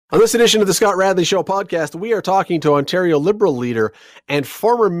On this edition of the Scott Radley Show podcast, we are talking to Ontario Liberal leader and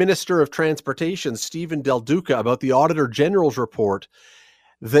former Minister of Transportation, Stephen Del Duca, about the Auditor General's report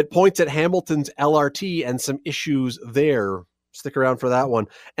that points at Hamilton's LRT and some issues there. Stick around for that one.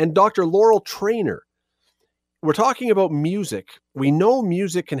 And Dr. Laurel Trainor. We're talking about music. We know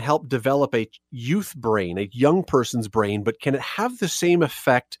music can help develop a youth brain, a young person's brain, but can it have the same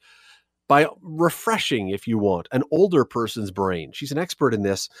effect by refreshing, if you want, an older person's brain? She's an expert in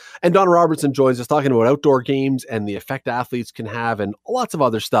this. And Don Robertson joins us talking about outdoor games and the effect athletes can have and lots of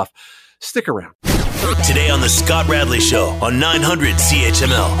other stuff. Stick around. Today on the Scott Radley Show on 900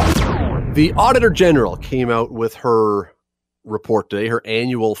 CHML. The Auditor General came out with her report today, her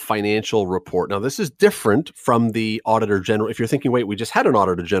annual financial report. Now, this is different from the Auditor General. If you're thinking, wait, we just had an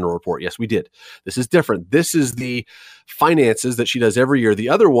Auditor General report. Yes, we did. This is different. This is the finances that she does every year. The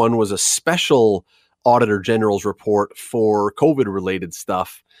other one was a special Auditor General's report for COVID-related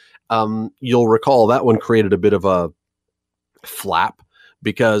stuff. You'll recall that one created a bit of a flap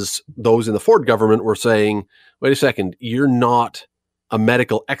because those in the Ford government were saying, wait a second, you're not a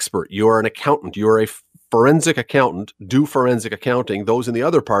medical expert. You're an accountant. You're a forensic accountant, do forensic accounting. Those in the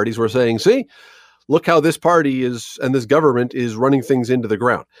other parties were saying, see, look how this party is and this government is running things into the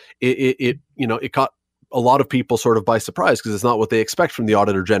ground. It caught a lot of people sort of by surprise because it's not what they expect from the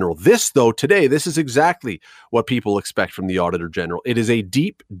Auditor General. This, though, today, this is exactly what people expect from the Auditor General. It is a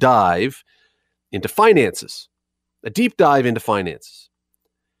deep dive into finances,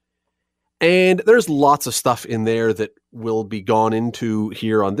 And there's lots of stuff in there that will be gone into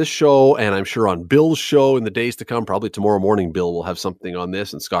here on this show, and I'm sure on Bill's show in the days to come. Probably tomorrow morning, Bill will have something on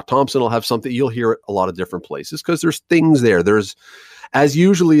this, and Scott Thompson will have something. You'll hear it a lot of different places because there's things there. There's, as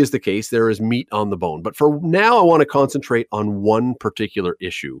usually is the case, there is meat on the bone. But for now, I want to concentrate on one particular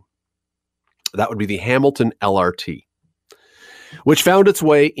issue. That would be the Hamilton LRT, which found its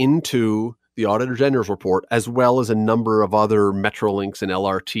way into the Auditor General's report, as well as a number of other Metrolinx and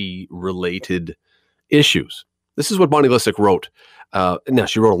LRT related issues. This is what Bonnie Lysyk wrote. Now,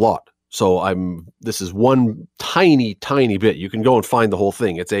 she wrote a lot. So this is one tiny bit. You can go and find the whole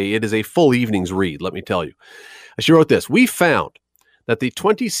thing. It is a full evening's read, let me tell you. She wrote this: we found that the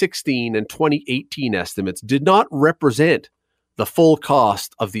 2016 and 2018 estimates did not represent the full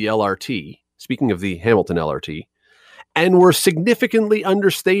cost of the LRT, speaking of the Hamilton LRT, and were significantly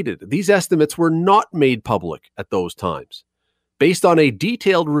understated. These estimates were not made public at those times. Based on a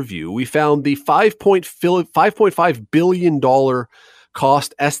detailed review, we found the $5.5 billion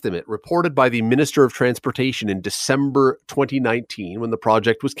cost estimate reported by the Minister of Transportation in December 2019, when the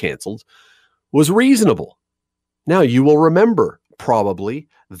project was canceled, was reasonable. Now, you will remember probably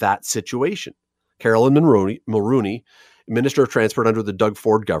that situation. Caroline Mulroney, Minister of Transport under the Doug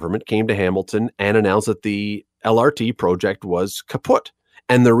Ford government, came to Hamilton and announced that the LRT project was kaput.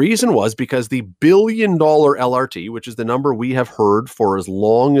 And the reason was because the $1 billion LRT, which is the number we have heard for as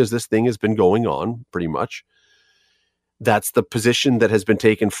long as this thing has been going on, pretty much, that's the position that has been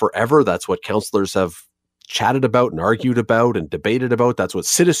taken forever. That's what councillors have chatted about and argued about and debated about. That's what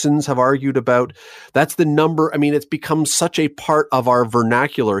citizens have argued about. That's the number. I mean, it's become such a part of our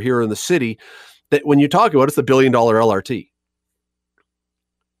vernacular here in the city that when you talk about it, it's the $1 billion LRT.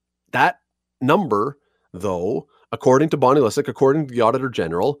 That number, though, according to Bonnie Lysyk, according to the Auditor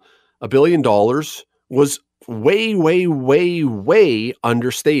General, $1 billion was way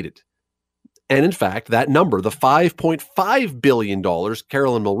understated. And in fact, that number, the $5.5 billion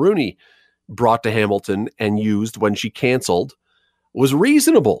Caroline Mulroney brought to Hamilton and used when she canceled, was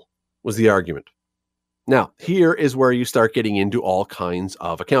reasonable, was the argument. Now, here is where you start getting into all kinds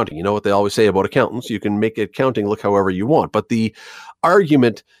of accounting. You know what they always say about accountants? You can make accounting look however you want. But the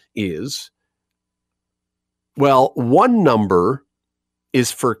argument is, well, one number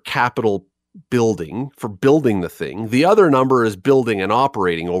is for capital building, for building the thing. The other number is building and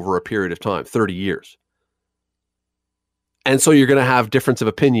operating over a period of time, 30 years. And so you're going to have difference of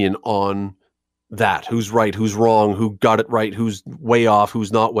opinion on that. Who's right, who's wrong, who got it right, who's way off,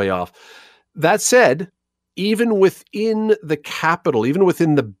 who's not way off. That said, even within the capital, even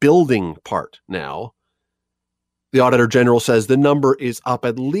within the building part now, the Auditor General says the number is up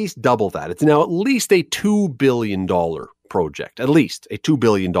at least double that. It's now at least a $2 billion project, at least a $2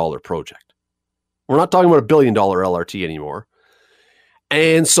 billion project. We're not talking about $1 billion LRT anymore.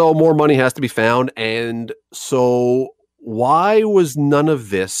 And so more money has to be found. And so why was none of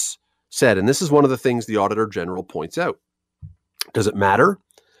this said? And this is one of the things the Auditor General points out. Does it matter?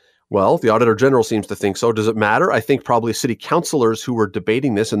 Well, the Auditor General seems to think so. Does it matter? I think probably city councillors who were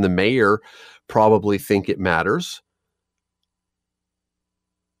debating this and the mayor probably think it matters.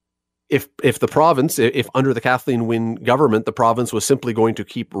 if the province, if under the Kathleen Wynne government, the province was simply going to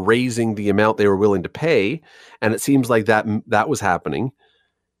keep raising the amount they were willing to pay, and it seems like that was happening,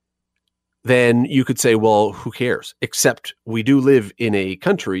 then you could say, well, who cares? Except we do live in a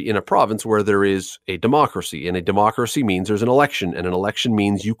country, in a province where there is a democracy, and a democracy means there's an election, and an election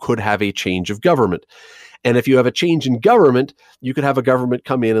means you could have a change of government. And if you have a change in government, you could have a government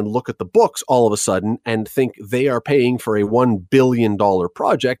come in and look at the books all of a sudden and think they are paying for a $1 billion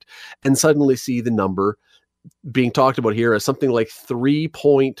project, and suddenly see the number being talked about here as something like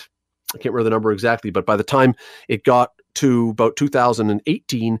I can't remember the number exactly, but by the time it got to about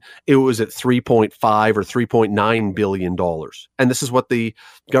 2018, it was at $3.5 or $3.9 billion. And this is what the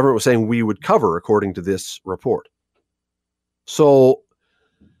government was saying we would cover, according to this report. So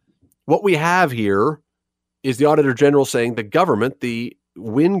what we have here is the Auditor General saying the government, the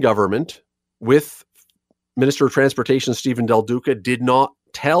Wynne government, with Minister of Transportation Stephen Del Duca, did not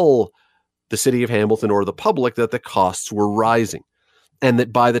tell the city of Hamilton or the public that the costs were rising. And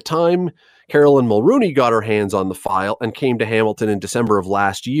that by the time Carolyn Mulrooney got her hands on the file and came to Hamilton in December of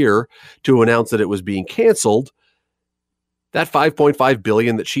last year to announce that it was being canceled, that $5.5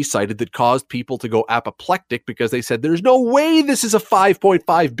 billion that she cited that caused people to go apoplectic because they said, there's no way this is a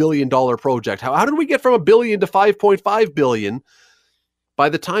 $5.5 billion project. How did we get from $1 billion to $5.5 billion? By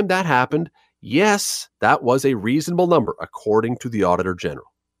the time that happened, yes, that was a reasonable number, according to the Auditor General.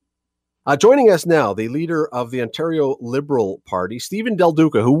 Joining us now, the leader of the Ontario Liberal Party, Stephen Del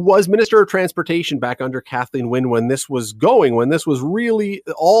Duca, who was Minister of Transportation back under Kathleen Wynne when this was really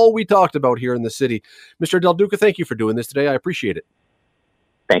all we talked about here in the city. Mr. Del Duca, thank you for doing this today. I appreciate it.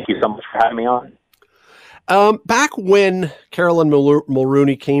 Thank you so much for having me on. Back when Carolyn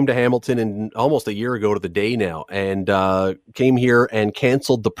Mulrooney came to Hamilton in almost a year ago to the day now, and came here and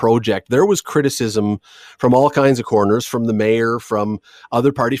canceled the project, there was criticism from all kinds of corners, from the mayor, from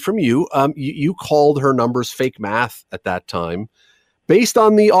other parties, from you. You called her numbers fake math at that time. Based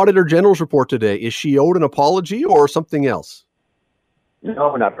on the Auditor General's report today, is she owed an apology or something else?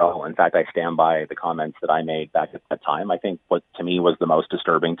 No, not at all. In fact, I stand by the comments that I made back at that time. I think what to me was the most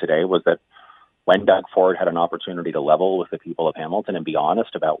disturbing today was that when Doug Ford had an opportunity to level with the people of Hamilton and be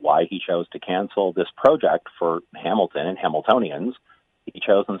honest about why he chose to cancel this project for Hamilton and Hamiltonians, he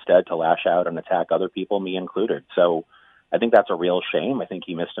chose instead to lash out and attack other people, me included. So I think that's a real shame. I think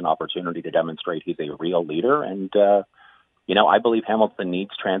he missed an opportunity to demonstrate he's a real leader. And, I believe Hamilton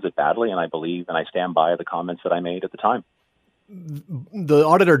needs transit badly, and I stand by the comments that I made at the time. The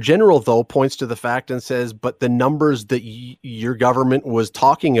Auditor General, though, points to the fact and says, but the numbers that your government was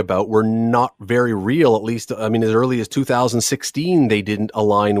talking about were not very real. At least, as early as 2016, they didn't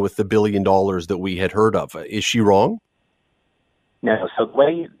align with the $1 billion that we had heard of. Is she wrong? No. So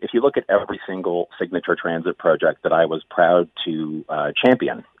if you look at every single signature transit project that I was proud to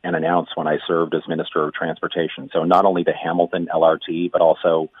champion and announce when I served as Minister of Transportation, so not only the Hamilton LRT, but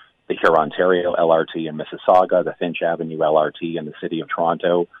also the Huron-Ontario LRT in Mississauga, the Finch Avenue LRT in the City of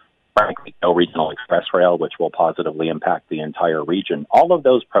Toronto, frankly, no Regional Express Rail, which will positively impact the entire region. All of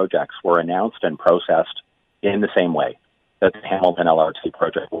those projects were announced and processed in the same way that the Hamilton LRT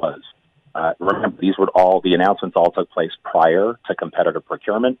project was. Remember, the announcements all took place prior to competitive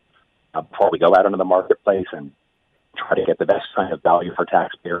procurement, before we go out into the marketplace and try to get the best kind of value for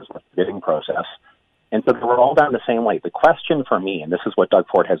taxpayers with the bidding process. And so they were all done the same way. The question for me, and this is what Doug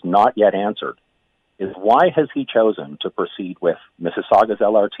Ford has not yet answered, is why has he chosen to proceed with Mississauga's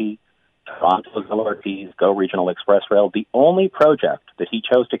LRT, Toronto's LRTs, Go Regional Express Rail? The only project that he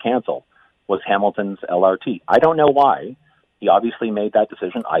chose to cancel was Hamilton's LRT. I don't know why. He obviously made that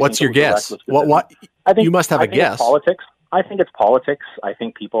decision. What's your guess? What? You must have a guess. Politics. I think it's politics. I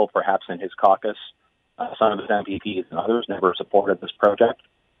think people, perhaps in his caucus, some of his MPPs and others, never supported this project.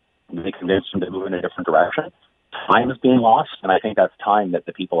 They convinced him to move in a different direction. Time is being lost, and I think that's time that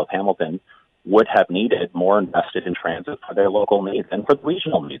the people of Hamilton would have needed more invested in transit for their local needs and for the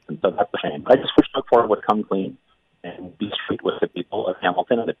regional needs. And so that's a shame. I just wish Doug Ford would come clean and be straight with the people of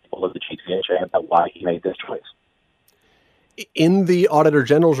Hamilton and the people of the GTHA about why he made this choice. In the Auditor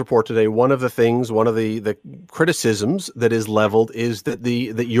General's report today, one of the criticisms that is leveled is that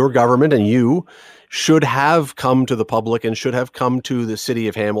that your government and you should have come to the public and should have come to the city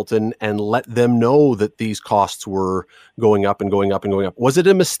of Hamilton and let them know that these costs were going up and going up and going up. Was it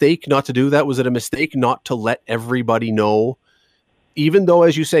a mistake not to do that? Was it a mistake not to let everybody know? Even though,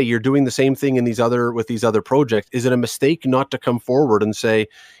 as you say, you're doing the same thing with these other projects, is it a mistake not to come forward and say,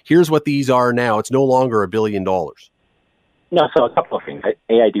 here's what these are now? It's no longer $1 billion. No, so a couple of things.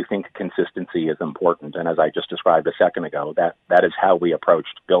 I do think consistency is important, and as I just described a second ago, that is how we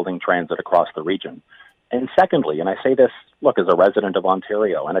approached building transit across the region. And secondly, and I say this, look, as a resident of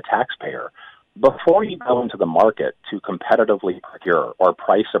Ontario and a taxpayer, before you go into the market to competitively procure or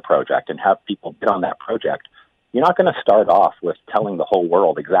price a project and have people bid on that project, you're not going to start off with telling the whole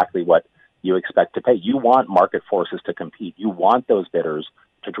world exactly what you expect to pay. You want market forces to compete. You want those bidders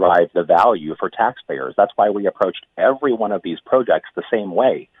to drive the value for taxpayers. That's why we approached every one of these projects the same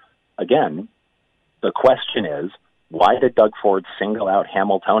way. Again, the question is, why did Doug Ford single out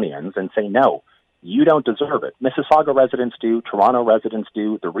Hamiltonians and say, no, you don't deserve it? Mississauga residents do, Toronto residents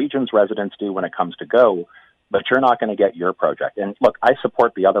do, the region's residents do when it comes to GO, but you're not going to get your project. And look, I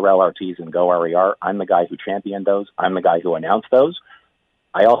support the other LRTs in GO RER. I'm the guy who championed those. I'm the guy who announced those.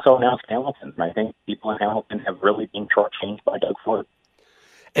 I also announced Hamilton, and I think people in Hamilton have really been shortchanged by Doug Ford.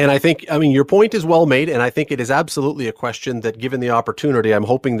 And I think, your point is well made, and I think it is absolutely a question that, given the opportunity, I'm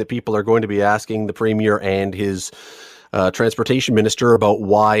hoping that people are going to be asking the Premier and his transportation minister about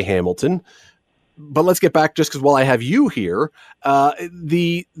why Hamilton. But let's get back, just because while I have you here,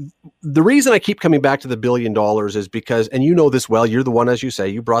 the reason I keep coming back to the $1 billion is because, and you know this well, you're the one, as you say,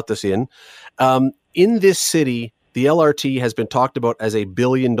 you brought this in this city, the LRT has been talked about as a $1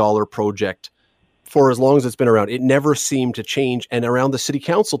 billion project for as long as it's been around. It never seemed to change. And around the city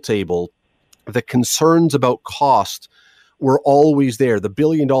council table, the concerns about cost were always there. The $1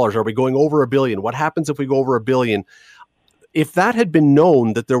 billion, are we going over $1 billion? What happens if we go over $1 billion? If that had been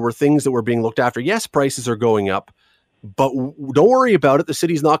known, that there were things that were being looked after, yes, prices are going up, but don't worry about it. The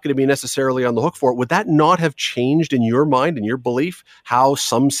city's not going to be necessarily on the hook for it. Would that not have changed in your mind, in your belief, how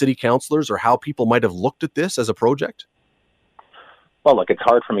some city councillors or how people might have looked at this as a project? Well, look, it's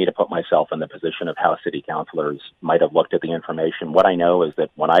hard for me to put myself in the position of how city councillors might have looked at the information. What I know is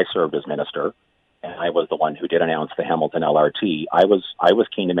that when I served as minister, and I was the one who did announce the Hamilton LRT, I was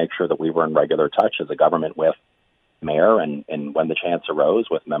keen to make sure that we were in regular touch as a government with mayor and when the chance arose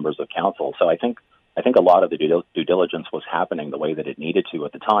with members of council. So I think a lot of the due diligence was happening the way that it needed to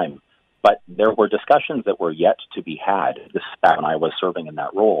at the time. But there were discussions that were yet to be had, this back when I was serving in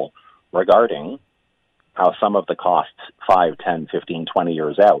that role, regarding how some of the costs 5, 10, 15, 20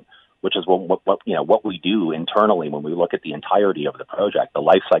 years out, which is what we do internally when we look at the entirety of the project, the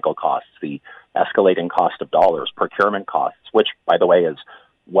life cycle costs, the escalating cost of dollars, procurement costs, which, by the way, is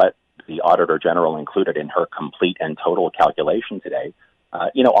what the Auditor General included in her complete and total calculation today.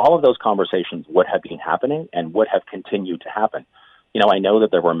 All of those conversations would have been happening and would have continued to happen. I know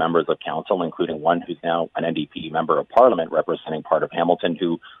that there were members of council, including one who's now an NDP member of parliament representing part of Hamilton,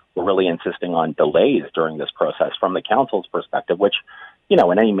 who were really insisting on delays during this process from the council's perspective, which, in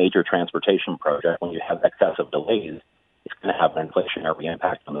any major transportation project, when you have excessive delays, it's going to have an inflationary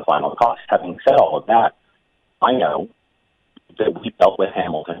impact on the final cost. Having said all of that, I know that we dealt with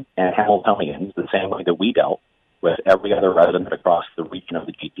Hamilton and Hamiltonians the same way that we dealt with every other resident across the region of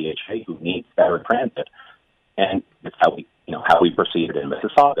the GTHA who needs better transit. And it's how we proceeded in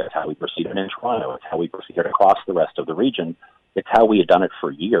Mississauga, it's how we proceeded in Toronto, it's how we proceeded across the rest of the region. It's how we had done it for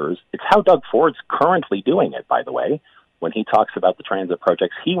years. It's how Doug Ford's currently doing it, by the way, when he talks about the transit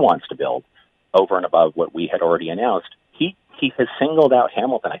projects he wants to build over and above what we had already announced. He has singled out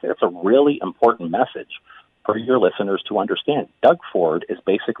Hamilton. I think that's a really important message for your listeners to understand. Doug Ford is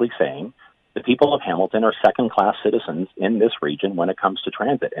basically saying the people of Hamilton are second-class citizens in this region when it comes to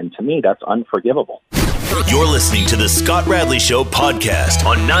transit. And to me, that's unforgivable. You're listening to the Scott Radley Show podcast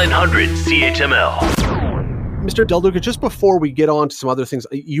on 900 CHML. Mr. Del Duca, just before we get on to some other things,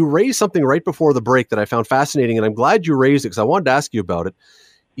 you raised something right before the break that I found fascinating, and I'm glad you raised it because I wanted to ask you about it.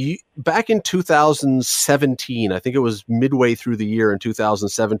 Back in 2017, I think it was midway through the year in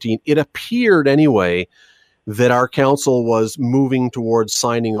 2017, it appeared anyway that our council was moving towards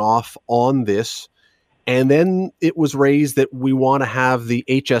signing off on this. And then it was raised that we want to have the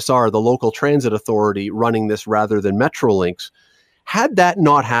HSR, the local transit authority, running this rather than Metrolinx. Had that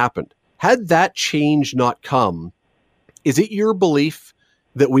not happened, had that change not come, is it your belief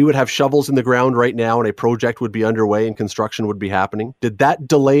that we would have shovels in the ground right now and a project would be underway and construction would be happening? Did that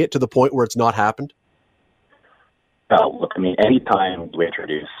delay it to the point where it's not happened? Look, anytime you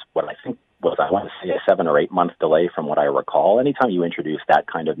introduce what I think was, I want to say, a 7 or 8 month delay from what I recall, anytime you introduce that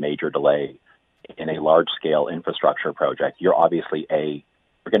kind of major delay in a large-scale infrastructure project, you're obviously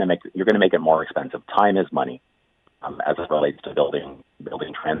you're going to make it more expensive. Time is money. As it relates to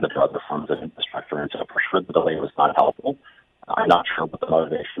building transit or other forms of infrastructure. And so for sure the delay was not helpful. I'm not sure what the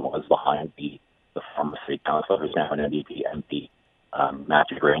motivation was behind the former city councilor who's now an NDP MP,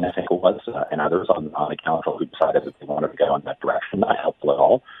 Matthew Green, I think it was, and others on the council who decided that they wanted to go in that direction. Not helpful at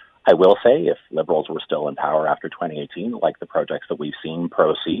all. I will say if Liberals were still in power after 2018, like the projects that we've seen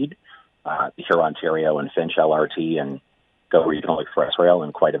proceed, the Hurontario and Finch LRT and Go Regional Express Rail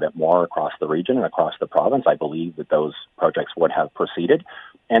and quite a bit more across the region and across the province, I believe that those projects would have proceeded.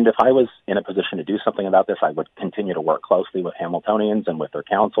 And if I was in a position to do something about this, I would continue to work closely with Hamiltonians and with their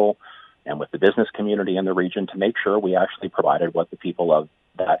council and with the business community in the region to make sure we actually provided what the people of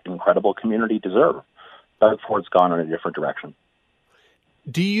that incredible community deserve. Doug Ford's gone in a different direction.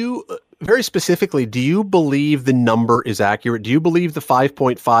 Do you, very specifically, do you believe the number is accurate? Do you believe the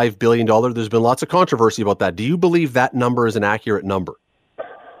 $5.5 billion? There's been lots of controversy about that. Do you believe that number is an accurate number?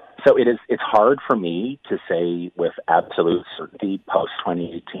 So it's hard for me to say with absolute certainty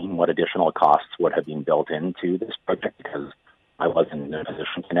post-2018 what additional costs would have been built into this project because I wasn't in a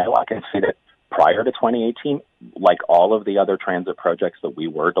position to know. I can say that prior to 2018, like all of the other transit projects that we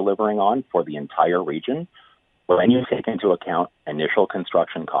were delivering on for the entire region, when you take into account initial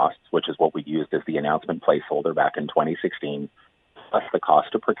construction costs, which is what we used as the announcement placeholder back in 2016, plus the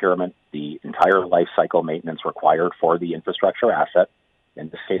cost of procurement, the entire life cycle maintenance required for the infrastructure asset, in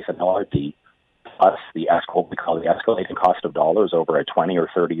this case an LRT, plus what we call the escalating cost of dollars over a 20 or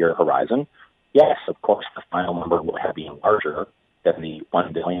 30-year horizon, yes, of course, the final number would have been larger than the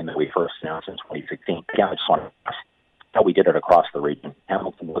 $1 billion that we first announced in 2016. Again, I just want to stress how we did it across the region.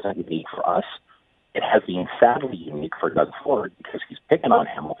 Hamilton wasn't unique for us. It has been sadly unique for Doug Ford because he's picking on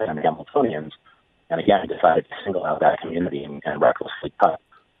Hamilton and Hamiltonians, and again, decided to single out that community and recklessly cut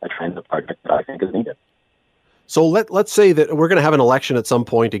a transit project that I think is needed. So let's say that we're going to have an election at some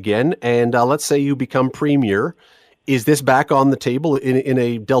point again, and let's say you become premier. Is this back on the table in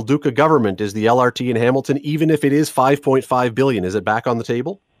a Del Duca government? Is the LRT in Hamilton, even if it is $5.5 billion, is it back on the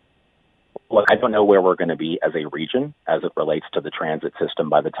table? Look, I don't know where we're going to be as a region as it relates to the transit system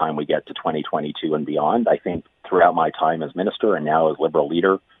by the time we get to 2022 and beyond. I think throughout my time as minister and now as Liberal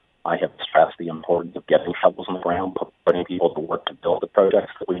leader, I have stressed the importance of getting shovels on the ground, putting people to work to build the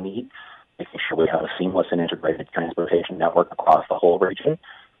projects that we need, making sure we have a seamless and integrated transportation network across the whole region.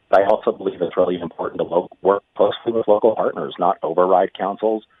 But I also believe it's really important to work closely with local partners, not override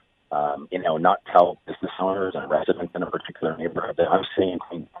councils, not tell business owners and residents in a particular neighborhood that I'm sitting in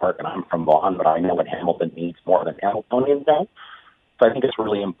Queen's Park and I'm from Vaughan, but I know what Hamilton needs more than Hamiltonians know. So I think it's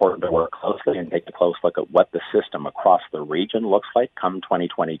really important to work closely and take a close look at what the system across the region looks like come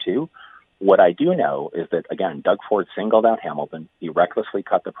 2022. What I do know is that, again, Doug Ford singled out Hamilton. He recklessly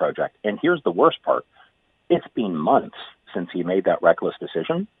cut the project. And here's the worst part. It's been months since he made that reckless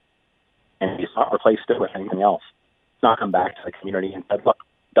decision, and he's not replaced it with anything else. He's not come back to the community and said, look,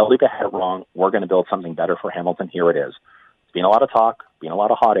 Del Duca had it wrong. We're going to build something better for Hamilton. Here it is. It's been a lot of talk, been a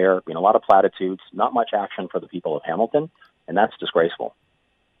lot of hot air, been a lot of platitudes, not much action for the people of Hamilton, and that's disgraceful.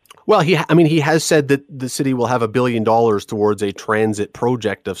 Well, he has said that the city will have $1 billion towards a transit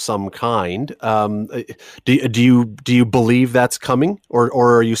project of some kind. Do you believe that's coming, or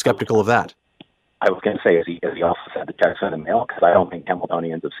are you skeptical of that? I was going to say, as he also said, the checks in the mail, because I don't think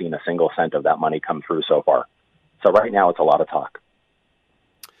Hamiltonians have seen a single cent of that money come through so far. So right now, it's a lot of talk.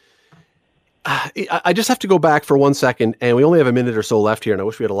 I just have to go back for 1 second, and we only have a minute or so left here, and I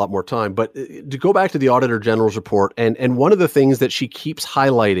wish we had a lot more time, but to go back to the Auditor General's report, and one of the things that she keeps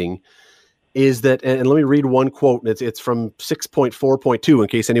highlighting is that, and let me read one quote, and it's from 6.4.2 in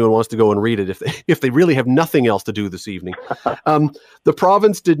case anyone wants to go and read it if they really have nothing else to do this evening. The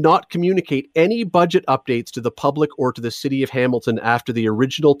province did not communicate any budget updates to the public or to the city of Hamilton after the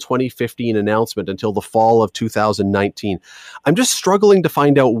original 2015 announcement until the fall of 2019. I'm just struggling to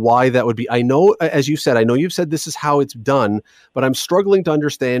find out why that would be. I know, as you said, you've said this is how it's done, but I'm struggling to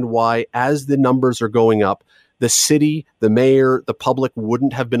understand why, as the numbers are going up, the city, the mayor, the public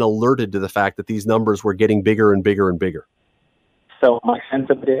wouldn't have been alerted to the fact that these numbers were getting bigger and bigger and bigger. So my sense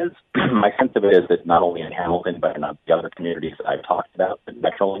of it is that not only in Hamilton, but in the other communities that I've talked about, the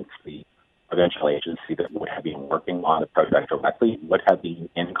Metrolinx, the provincial agency that would have been working on the project directly, would have been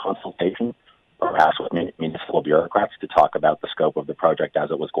in consultation, perhaps with municipal bureaucrats, to talk about the scope of the project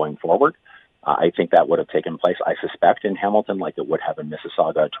as it was going forward. I think that would have taken place, I suspect, in Hamilton, like it would have in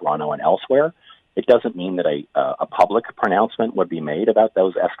Mississauga, Toronto, and elsewhere. It doesn't mean that a public pronouncement would be made about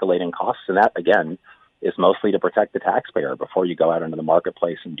those escalating costs. And that, again, is mostly to protect the taxpayer. Before you go out into the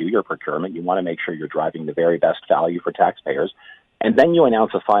marketplace and do your procurement, you want to make sure you're driving the very best value for taxpayers. And then you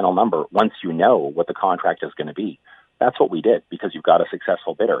announce a final number once you know what the contract is going to be. That's what we did because you've got a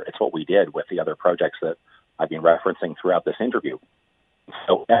successful bidder. It's what we did with the other projects that I've been referencing throughout this interview.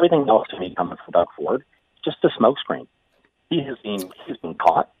 So everything else to me coming from Doug Ford, just a smokescreen. He's been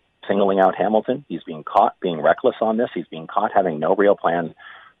caught singling out Hamilton. He's being caught being reckless on this. He's being caught having no real plan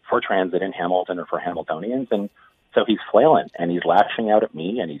for transit in Hamilton or for Hamiltonians. And so he's flailing and he's lashing out at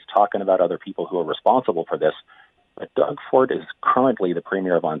me and he's talking about other people who are responsible for this. But Doug Ford is currently the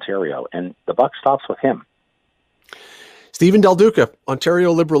Premier of Ontario and the buck stops with him. Stephen Del Duca,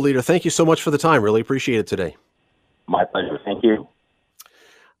 Ontario Liberal leader, thank you so much for the time. Really appreciate it today. My pleasure. Thank you.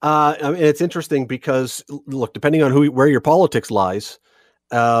 I mean, it's interesting because, look, depending on where your politics lies,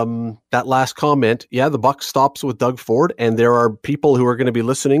 that last comment, the buck stops with Doug Ford, and there are people who are going to be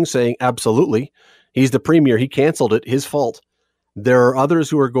listening saying, absolutely, he's the premier, he canceled it, his fault. There are others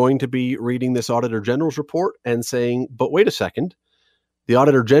who are going to be reading this Auditor General's report and saying, but wait a second, the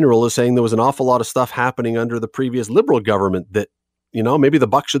Auditor General is saying there was an awful lot of stuff happening under the previous Liberal government that, maybe the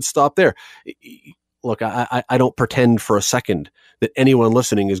buck should stop there. Look, I don't pretend for a second that anyone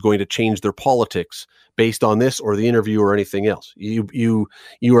listening is going to change their politics based on this or the interview or anything else. You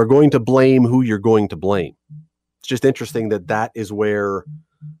are going to blame who you're going to blame. It's just interesting that is where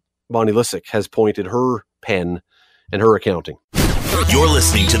Bonnie Lysyk has pointed her pen and her accounting. You're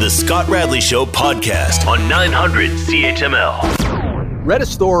listening to the Scott Radley Show podcast on 900 CHML. Read a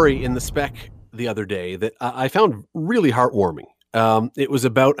story in the Spec the other day that I found really heartwarming. It was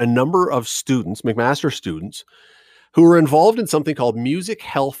about a number of students, McMaster students, who were involved in something called Music,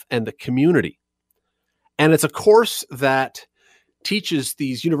 Health, and the Community. And it's a course that teaches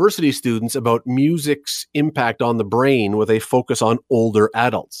these university students about music's impact on the brain with a focus on older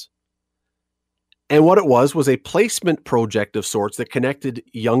adults. And what it was a placement project of sorts that connected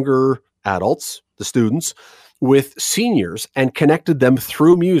younger adults, the students, with seniors and connected them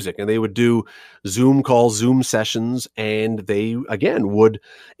through music. And they would do Zoom calls, Zoom sessions, and they, again,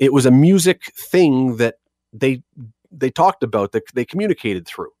 it was a music thing that they talked about, that they communicated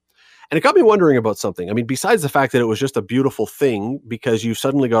through. And it got me wondering about something. I mean, besides the fact that it was just a beautiful thing, because you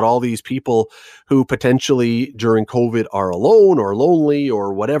suddenly got all these people who potentially during COVID are alone or lonely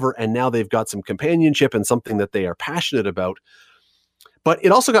or whatever, and now they've got some companionship and something that they are passionate about. But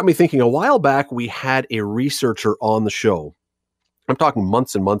it also got me thinking, a while back, we had a researcher on the show, I'm talking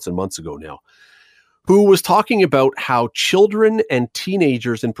months and months and months ago now, who was talking about how children and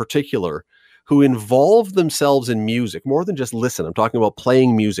teenagers in particular who involve themselves in music, more than just listen, I'm talking about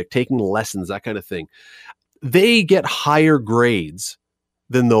playing music, taking lessons, that kind of thing, they get higher grades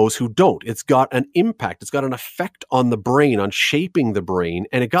than those who don't. It's got an impact. It's got an effect on the brain, on shaping the brain.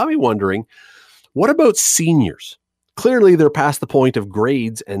 And it got me wondering, what about seniors? Clearly, they're past the point of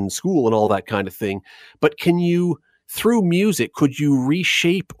grades and school and all that kind of thing. But can you, through music, could you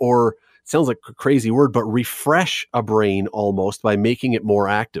reshape, or it sounds like a crazy word, but refresh a brain almost by making it more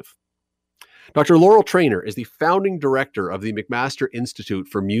active? Dr. Laurel Trainor is the founding director of the McMaster Institute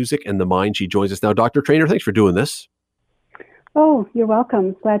for Music and the Mind. She joins us now. Dr. Trainor, thanks for doing this. Oh, you're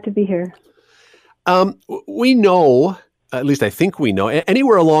welcome. Glad to be here. We know, at least I think we know,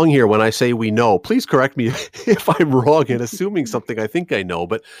 anywhere along here when I say we know, please correct me if I'm wrong in assuming something I think I know,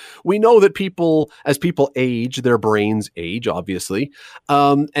 but we know that as people age, their brains age, obviously.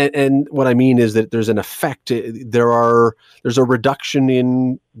 And what I mean is that there's an effect. There's a reduction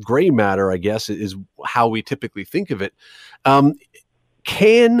in gray matter, I guess, is how we typically think of it.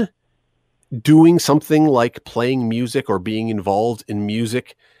 Can doing something like playing music or being involved in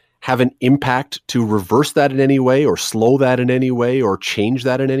music have an impact to reverse that in any way, or slow that in any way, or change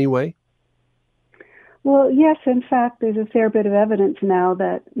that in any way? Well, yes, in fact, there's a fair bit of evidence now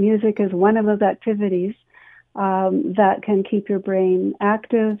that music is one of those activities that can keep your brain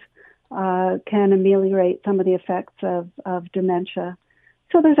active, can ameliorate some of the effects of dementia.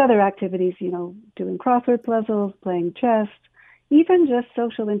 So there's other activities, doing crossword puzzles, playing chess, even just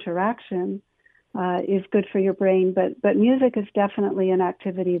social interaction is good for your brain, but music is definitely an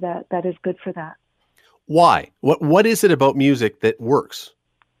activity that is good for that. Why? What is it about music that works?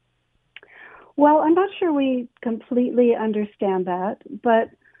 Well, I'm not sure we completely understand that,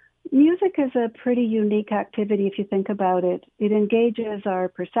 but music is a pretty unique activity if you think about it. It engages our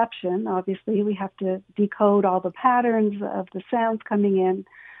perception. Obviously, we have to decode all the patterns of the sounds coming in.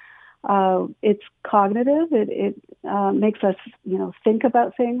 It's cognitive. It makes us, think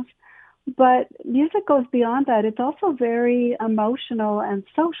about things. But music goes beyond that. It's also very emotional and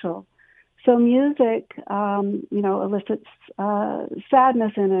social. So music, elicits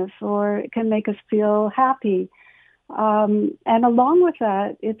sadness in us, or it can make us feel happy. And along with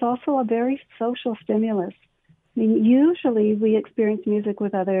that, it's also a very social stimulus. I mean, usually we experience music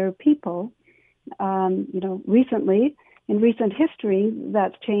with other people. Recently, in recent history,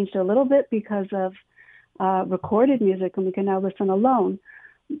 that's changed a little bit because of recorded music, and we can now listen alone.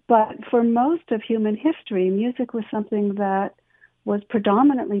 But for most of human history, music was something that was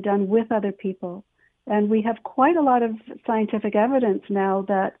predominantly done with other people. And we have quite a lot of scientific evidence now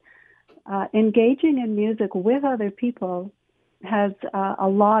that engaging in music with other people has a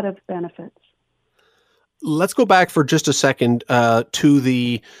lot of benefits. Let's go back for just a second to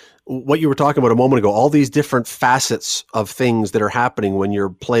the what you were talking about a moment ago, all these different facets of things that are happening when you're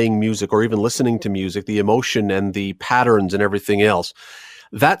playing music or even listening to music, the emotion and the patterns and everything else,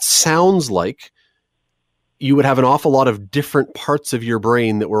 that sounds like you would have an awful lot of different parts of your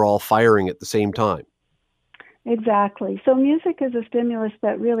brain that were all firing at the same time. Exactly. So music is a stimulus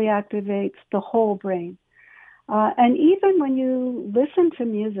that really activates the whole brain. And even when you listen to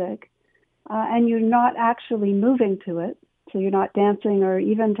music and you're not actually moving to it, so you're not dancing or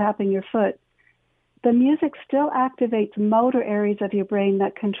even tapping your foot, the music still activates motor areas of your brain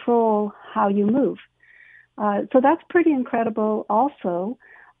that control how you move. So that's pretty incredible also.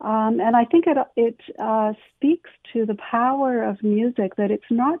 And I think it speaks to the power of music, that it's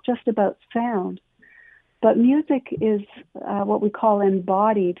not just about sound, but music is what we call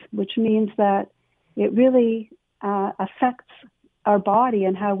embodied, which means that it really affects our body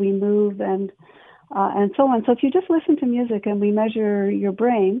and how we move and so on. So if you just listen to music and we measure your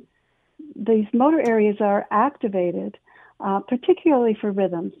brain, these motor areas are activated, particularly for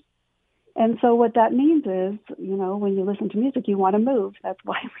rhythms. And so what that means is, when you listen to music, you want to move. That's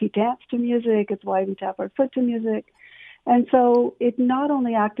why we dance to music. It's why we tap our foot to music. And so it not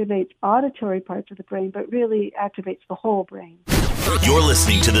only activates auditory parts of the brain, but really activates the whole brain. You're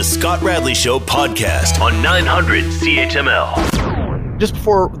listening to the Scott Radley Show podcast on 900 CHML. Just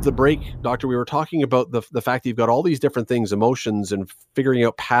before the break, Doctor, we were talking about the fact that you've got all these different things, emotions and figuring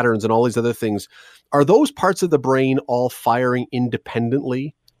out patterns and all these other things. Are those parts of the brain all firing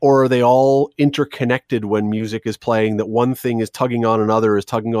independently? Or are they all interconnected when music is playing, that one thing is tugging on another,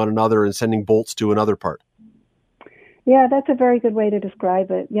 and sending bolts to another part? Yeah, that's a very good way to describe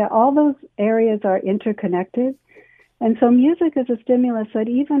it. Yeah, all those areas are interconnected. And so music is a stimulus that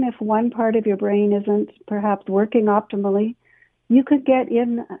even if one part of your brain isn't perhaps working optimally, you could get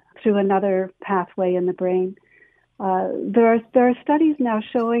in through another pathway in the brain. There are studies now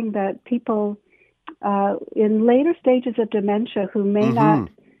showing that people in later stages of dementia who may not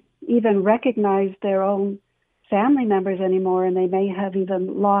even recognize their own family members anymore, and they may have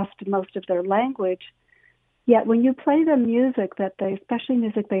even lost most of their language. Yet when you play them music especially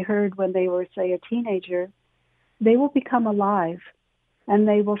music they heard when they were, say, a teenager, they will become alive and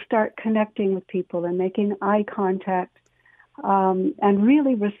they will start connecting with people and making eye contact and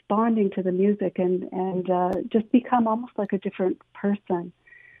really responding to the music and just become almost like a different person.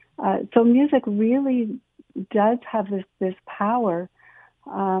 So music really does have this power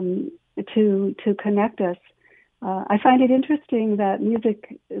to connect us. I find it interesting that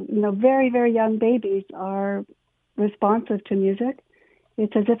music, very, very young babies are responsive to music.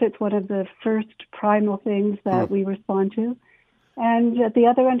 It's as if it's one of the first primal things that we respond to. And at the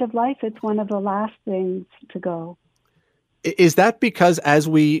other end of life, it's one of the last things to go. Is that because as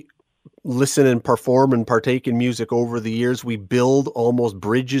we listen and perform and partake in music over the years, we build almost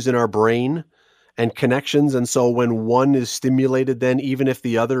bridges in our brain and connections? And so when one is stimulated, then even if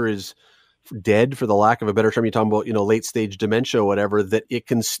the other is dead, for the lack of a better term, you're talking about, late stage dementia or whatever, that it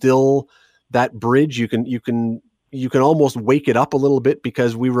can still, that bridge, you can almost wake it up a little bit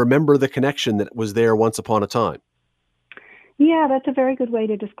because we remember the connection that was there once upon a time. Yeah, that's a very good way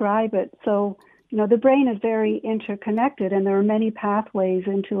to describe it. So, the brain is very interconnected and there are many pathways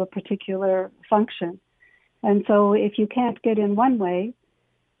into a particular function. And so if you can't get in one way,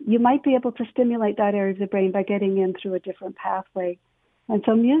 you might be able to stimulate that area of the brain by getting in through a different pathway. And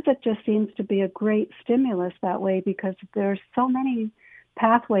so music just seems to be a great stimulus that way because there's so many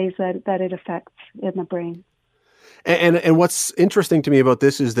pathways that it affects in the brain. And what's interesting to me about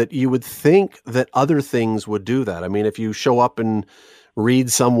this is that you would think that other things would do that. I mean, if you show up and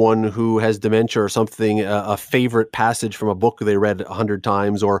read someone who has dementia or something, a favorite passage from a book they read 100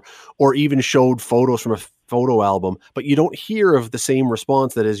 times, or even showed photos from a photo album, but you don't hear of the same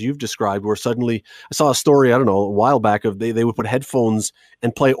response that as you've described, where suddenly I saw a story, I don't know, a while back of they would put headphones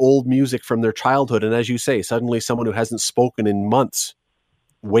and play old music from their childhood. And as you say, suddenly someone who hasn't spoken in months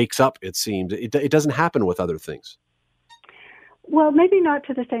wakes up, it seems. It doesn't happen with other things. Well, maybe not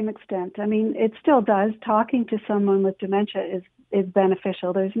to the same extent. I mean, it still does. Talking to someone with dementia is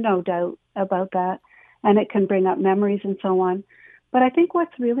beneficial. There's no doubt about that. And it can bring up memories and so on. But I think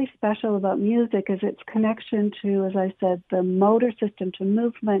what's really special about music is its connection to, as I said, the motor system, to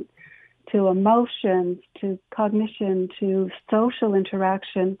movement, to emotions, to cognition, to social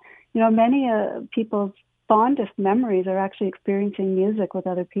interaction. Many people's fondest memories are actually experiencing music with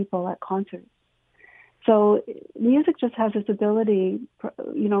other people at concerts. So music just has this ability,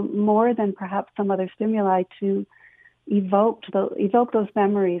 more than perhaps some other stimuli, to evoke those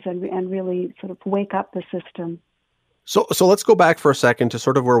memories and really sort of wake up the system. So let's go back for a second to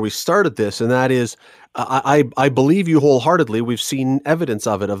sort of where we started this, and that is, I believe you wholeheartedly. We've seen evidence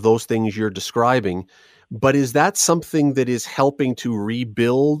of it, of those things you're describing. But is that something that is helping to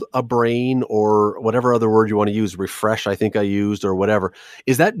rebuild a brain, or whatever other word you want to use, refresh, I think I used, or whatever?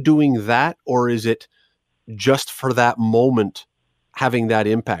 Is that doing that, or is it just for that moment having that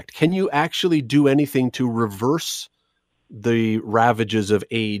impact? Can you actually do anything to reverse the ravages of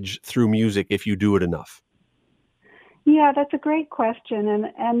age through music if you do it enough? Yeah, that's a great question.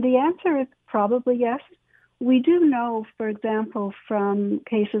 And the answer is probably yes. We do know, for example, from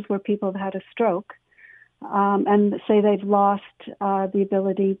cases where people have had a stroke, and say they've lost the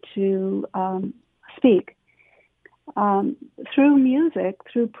ability to speak. Through music,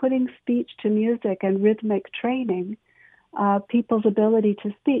 through putting speech to music and rhythmic training, people's ability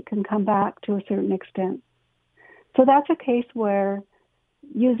to speak can come back to a certain extent. So that's a case where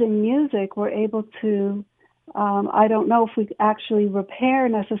using music, we're able to, I don't know if we actually repair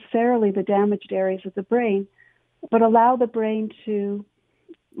necessarily the damaged areas of the brain, but allow the brain to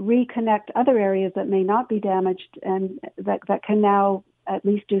reconnect other areas that may not be damaged and that can now at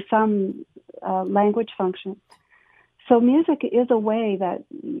least do some language function. So music is a way that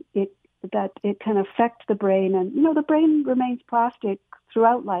it can affect the brain. And, the brain remains plastic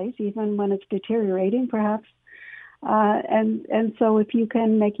throughout life, even when it's deteriorating, perhaps. And so if you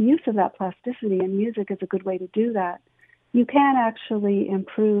can make use of that plasticity, and music is a good way to do that, you can actually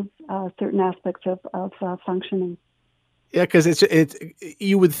improve certain aspects of functioning. Yeah, because it's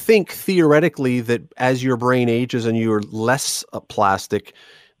you would think theoretically that as your brain ages and you're less plastic,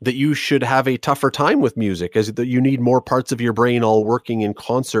 that you should have a tougher time with music, as that you need more parts of your brain all working in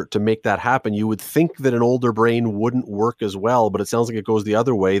concert to make that happen. You would think that an older brain wouldn't work as well, but it sounds like it goes the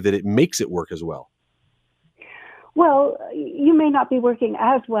other way, that it makes it work as well. Well, you may not be working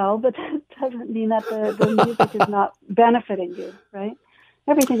as well, but that doesn't mean that the music is not benefiting you, right?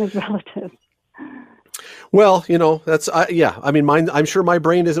 Everything is relative. Well, that's, yeah. I mean, I'm sure my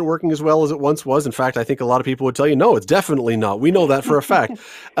brain isn't working as well as it once was. In fact, I think a lot of people would tell you, no, it's definitely not. We know that for a fact.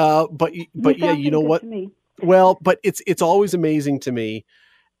 But yeah, you know what? Well, but it's always amazing to me.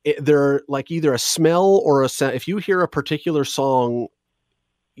 They're like either a smell or a sound. If you hear a particular song,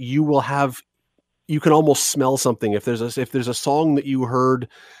 you can almost smell something. If there's a song that you heard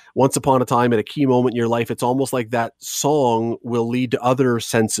once upon a time at a key moment in your life, it's almost like that song will lead to other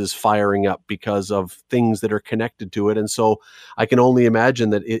senses firing up because of things that are connected to it. And so I can only imagine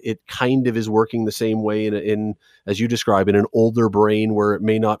that it kind of is working the same way in, as you describe, in an older brain where it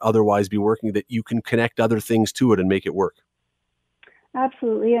may not otherwise be working, that you can connect other things to it and make it work.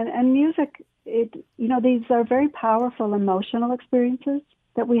 Absolutely. And music, these are very powerful emotional experiences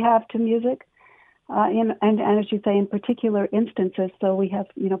that we have to music. And as you say, in particular instances, so we have,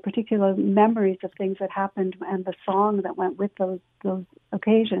 particular memories of things that happened and the song that went with those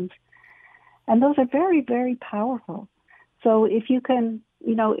occasions. And those are very, very powerful. So if you can,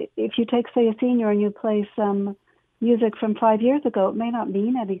 if you take, say, a senior and you play some music from 5 years ago, it may not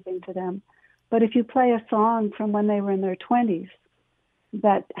mean anything to them. But if you play a song from when they were in their 20s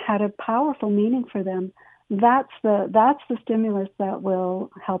that had a powerful meaning for them, that's the stimulus that will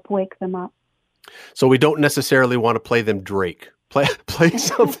help wake them up. So we don't necessarily want to play them Drake. Play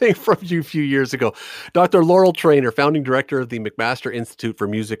something from you a few years ago. Dr. Laurel Trainor, founding director of the McMaster Institute for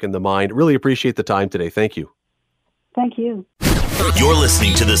Music and the Mind. Really appreciate the time today. Thank you. Thank you. You're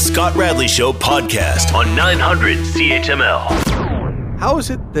listening to the Scott Radley Show podcast on 900 CHML. How is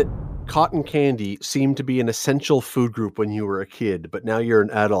it that cotton candy seemed to be an essential food group when you were a kid, but now you're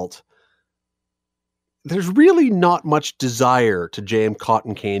an adult? There's really not much desire to jam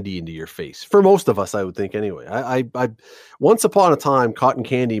cotton candy into your face. For most of us, I would think anyway. I once upon a time, cotton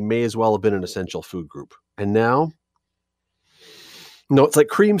candy may as well have been an essential food group. And now, no, it's like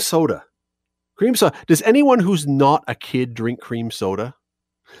cream soda. Cream soda. Does anyone who's not a kid drink cream soda?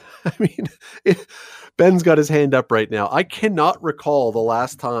 I mean, Ben's got his hand up right now. I cannot recall the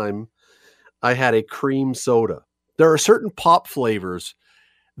last time I had a cream soda. There are certain pop flavors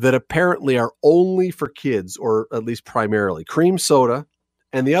that apparently are only for kids, or at least primarily. Cream soda,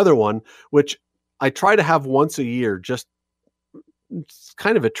 and the other one, which I try to have once a year, just it's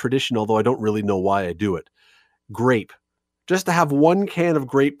kind of a tradition, although I don't really know why I do it. Grape. Just to have one can of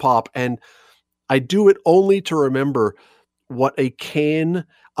grape pop, and I do it only to remember what a can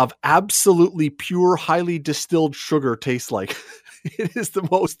of absolutely pure, highly distilled sugar tastes like. It is the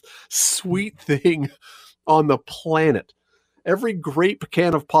most sweet thing on the planet. Every grape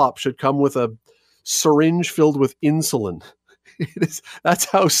can of pop should come with a syringe filled with insulin. That's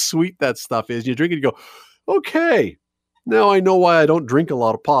how sweet that stuff is. You drink it, you go, okay, now I know why I don't drink a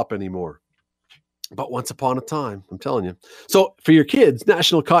lot of pop anymore. But once upon a time, I'm telling you. So for your kids,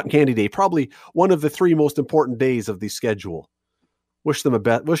 National Cotton Candy Day, probably one of the 3 most important days of the schedule. Wish them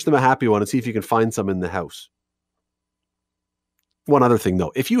a happy one and see if you can find some in the house. One other thing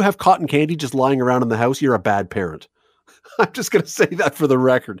though, if you have cotton candy just lying around in the house, you're a bad parent. I'm just going to say that for the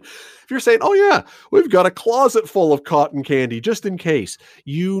record. If you're saying, oh yeah, we've got a closet full of cotton candy just in case,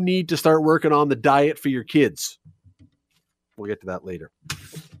 you need to start working on the diet for your kids. We'll get to that later.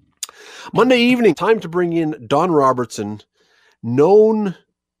 Monday evening, time to bring in Don Robertson, one-time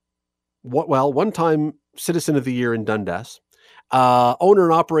Citizen of the Year in Dundas, owner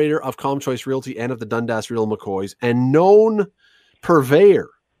and operator of ComChoice Realty and of the Dundas Real McCoys, and known purveyor.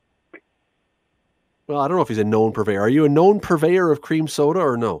 Well, I don't know if he's a known purveyor. Are you a known purveyor of cream soda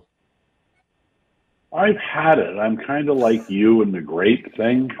or no? I've had it. I'm kind of like you and the grape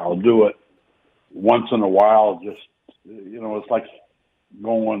thing. I'll do it once in a while. Just, it's like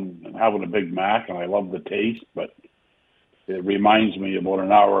going and having a Big Mac, and I love the taste, but it reminds me about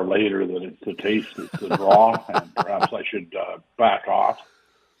an hour later that it's the taste, it's the draw, and perhaps I should back off.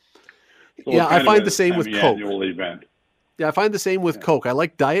 So yeah, I find the same with Coke. Event. Yeah, I find the same with Coke. I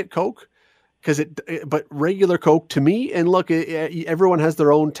like Diet Coke but regular Coke to me, and look, everyone has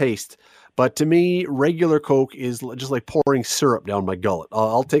their own taste, but to me, regular Coke is just like pouring syrup down my gullet.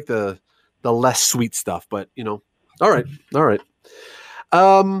 I'll take the less sweet stuff, but all right.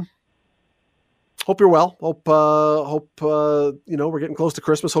 Hope you're well. Hope we're getting close to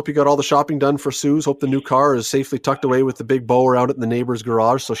Christmas. Hope you got all the shopping done for Suze. Hope the new car is safely tucked away with the big bow around it in the neighbor's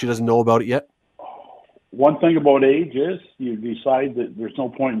garage, so she doesn't know about it yet. One thing about age is you decide that there's no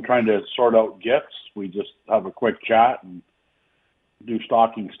point in trying to sort out gifts. We just have a quick chat and do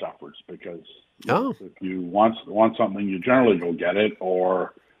stocking stuffers, because if you want something, you generally go get it,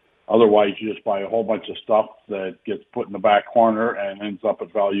 or otherwise you just buy a whole bunch of stuff that gets put in the back corner and ends up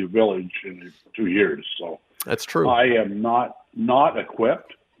at Value Village in 2 years. So that's true. I am not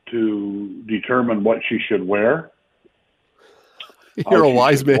equipped to determine what she should wear. You're a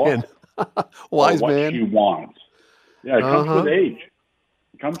wise man. Wise what man. She wants. Yeah, it comes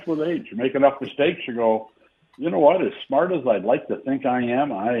with age. You make enough mistakes, you go, you know what? As smart as I'd like to think I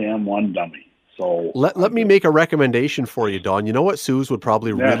am one dummy. So let me make a recommendation for you, Don. You know what Suze would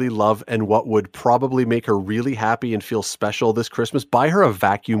probably really love, and what would probably make her really happy and feel special this Christmas? Buy her a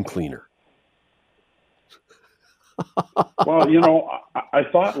vacuum cleaner. Well, I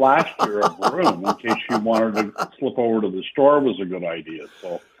thought last year a broom, in case she wanted to slip over to the store, was a good idea.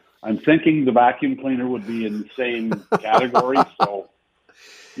 So I'm thinking the vacuum cleaner would be in the same category. So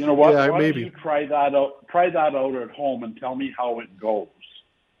you know what? Yeah, why maybe. don't you try that out at home and tell me how it goes?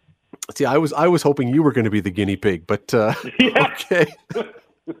 See, I was hoping you were going to be the guinea pig, but okay.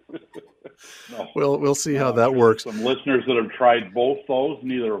 No. We'll see how that works. Some listeners that have tried both those,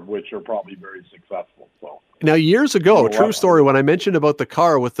 neither of which are probably very successful. So now, years ago, true story, when I mentioned about the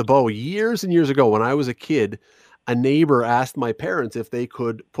car with the bow, years and years ago, when I was a kid, a neighbor asked my parents if they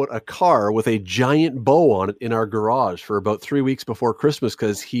could put a car with a giant bow on it in our garage for about 3 weeks before Christmas,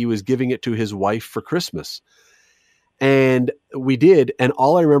 because he was giving it to his wife for Christmas. And we did. And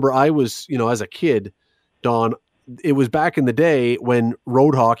all I remember, I was, as a kid, Don, it was back in the day when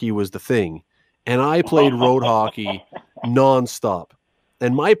road hockey was the thing. And I played road hockey nonstop.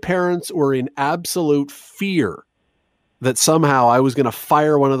 And my parents were in absolute fear that somehow I was going to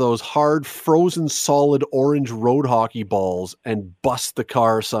fire one of those hard, frozen, solid orange road hockey balls and bust the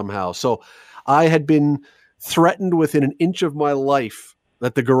car somehow. So I had been threatened within an inch of my life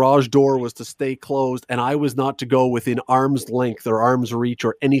that the garage door was to stay closed and I was not to go within arm's length or arm's reach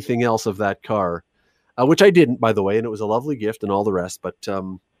or anything else of that car, which I didn't, by the way, and it was a lovely gift and all the rest. But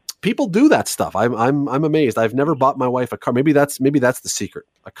people do that stuff. I'm amazed. I've never bought my wife a car. Maybe that's the secret,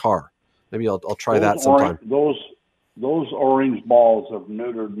 a car. Maybe I'll try that sometime. Those orange balls have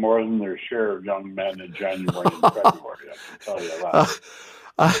neutered more than their share of young men in January and February. I can tell you that.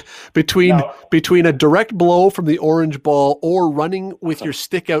 Between a direct blow from the orange ball or running with your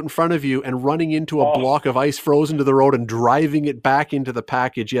stick out in front of you and running into a block of ice frozen to the road and driving it back into the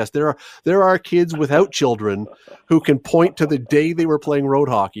package. Yes, there are kids without children who can point to the day they were playing road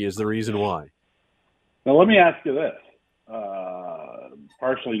hockey as the reason why. Now, let me ask you this,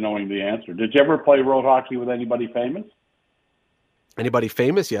 partially knowing the answer. Did you ever play road hockey with anybody famous? Anybody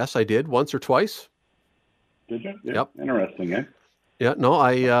famous? Yes, I did once or twice. Did you? Yeah. Yep. Interesting, eh? Yeah, no,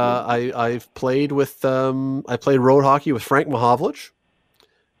 I've played with I played road hockey with Frank Mahovlich,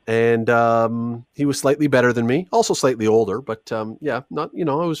 and he was slightly better than me, also slightly older, but I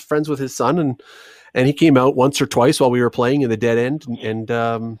was friends with his son, and he came out once or twice while we were playing in the dead end, and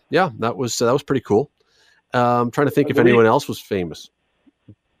that was pretty cool. I'm trying to think if anyone else was famous.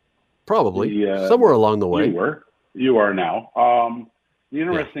 Probably somewhere along the way. You are now.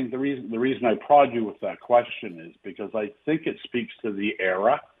 The reason I prod you with that question is because I think it speaks to the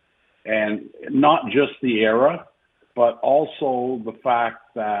era, and not just the era, but also the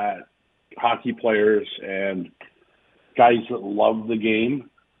fact that hockey players and guys that love the game,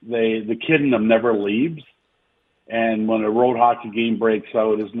 the kid in them never leaves. And when a road hockey game breaks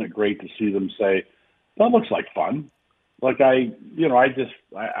out, isn't it great to see them say, "That looks like fun"? Like I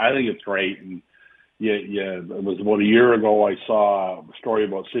think it's great. And it was about a year ago I saw a story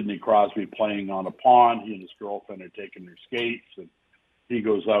about Sidney Crosby playing on a pond. He and his girlfriend had taken their skates, and he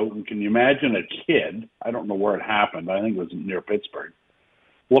goes out, and can you imagine a kid, I don't know where it happened, I think it was near Pittsburgh,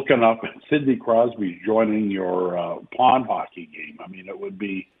 looking up at Sidney Crosby joining your pond hockey game? I mean, it would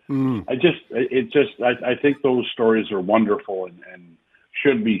be, I think those stories are wonderful and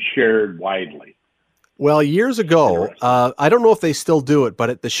should be shared widely. Well, years ago, I don't know if they still do it, but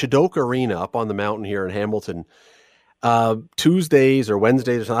at the Shadok Arena up on the mountain here in Hamilton, Tuesdays or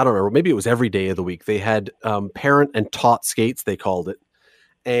Wednesdays, I don't know, maybe it was every day of the week, they had parent and taught skates, they called it.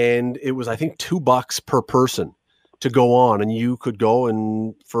 And it was, I think, $2 per person to go on. And you could go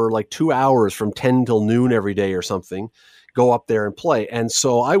and for like 2 hours from 10 till noon every day or something, go up there and play. And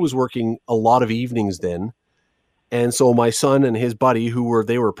so I was working a lot of evenings then. And so my son and his buddy,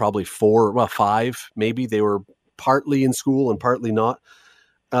 they were probably 5, maybe they were partly in school and partly not.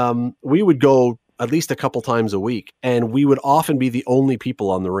 We would go at least a couple times a week, and we would often be the only people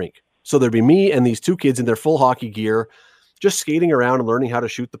on the rink. So there'd be me and these two kids in their full hockey gear, just skating around and learning how to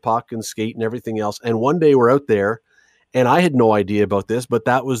shoot the puck and skate and everything else. And one day we're out there, and I had no idea about this, but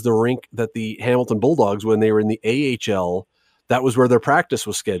that was the rink that the Hamilton Bulldogs, when they were in the AHL, that was where their practice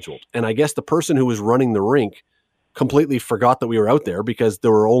was scheduled. And I guess the person who was running the rink completely forgot that we were out there because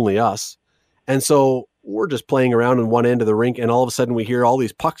there were only us. And so we're just playing around in one end of the rink, and all of a sudden we hear all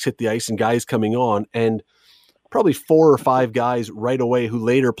these pucks hit the ice and guys coming on, and probably 4 or 5 guys right away who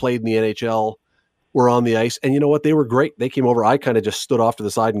later played in the NHL were on the ice. And you know what? They were great. They came over. I kind of just stood off to the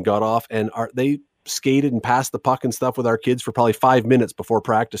side and got off, and they skated and passed the puck and stuff with our kids for probably 5 minutes before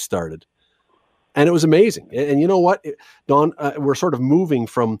practice started. And it was amazing. And you know what, Don, we're sort of moving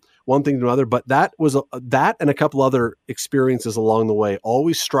from one thing to another, but that and a couple other experiences along the way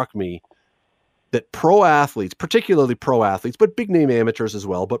always struck me that pro athletes, particularly pro athletes, but big name amateurs as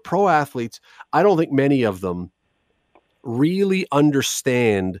well, but pro athletes, I don't think many of them really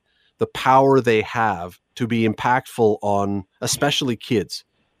understand the power they have to be impactful on especially kids,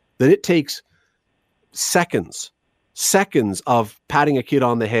 that it takes seconds of patting a kid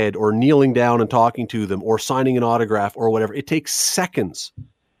on the head or kneeling down and talking to them or signing an autograph or whatever. It takes seconds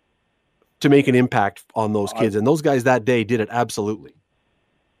to make an impact on those kids. And those guys that day did it absolutely.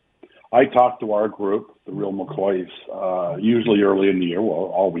 I talked to our group, the real McCoys, usually early in the year,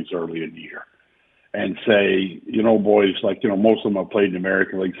 well, always early in the year, and say, boys, most of them have played in the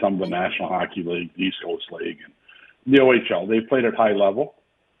American League, some of the National Hockey League, the East Coast League, and the OHL. They played at high level.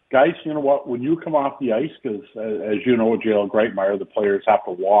 Guys, you know what? When you come off the ice, because as you know, J.L. Greitmeyer, the players have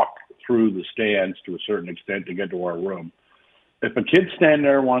to walk through the stands to a certain extent to get to our room. If a kid standing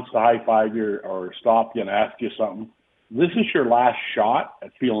there wants to high-five you or stop you and ask you something, this is your last shot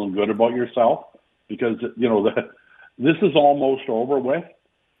at feeling good about yourself, because, this is almost over with.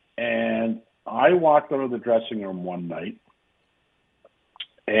 And I walked out of the dressing room one night,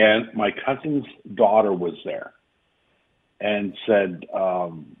 and my cousin's daughter was there and said,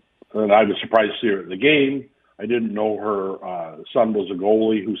 and I was surprised to see her at the game. I didn't know her son was a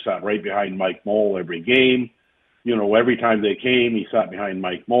goalie who sat right behind Mike Mole every game. Every time they came, he sat behind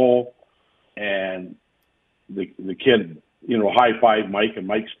Mike Mole, and the kid, high-fived Mike, and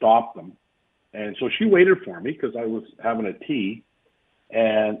Mike stopped them. And so she waited for me because I was having a tea,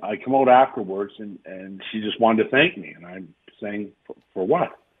 and I come out afterwards, and she just wanted to thank me. And I'm saying, for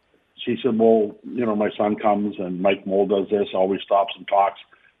what? She said, well, my son comes, and Mike Mole does this, always stops and talks.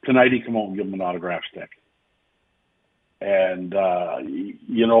 Tonight he come out and give him an autograph stick. And,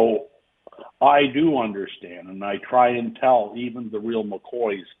 I do understand, and I try and tell even the real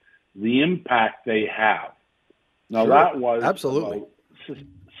McCoys the impact they have. Now, sure, that was absolutely 6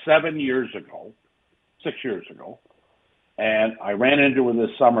 years ago. And I ran into her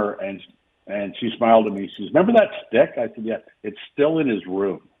this summer, and she smiled at me. She says, remember that stick? I said, yeah, it's still in his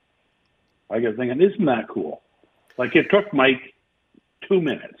room. I get thinking, isn't that cool? Like, it took Mike 2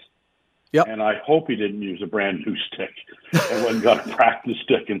 minutes. Yep. And I hope he didn't use a brand new stick and went and got a practice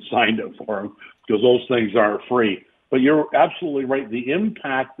stick and signed it for him, because those things aren't free. But you're absolutely right. The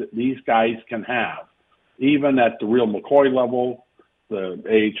impact that these guys can have, even at the real McCoy level,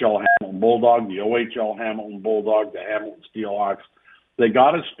 the AHL Hamilton Bulldog, the OHL Hamilton Bulldog, the Hamilton Steelhawks, they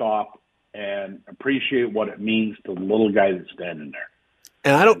got to stop and appreciate what it means to the little guy that's standing there.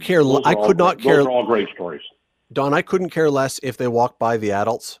 And I don't care. I could not care. Those are all great stories. Don, I couldn't care less if they walked by the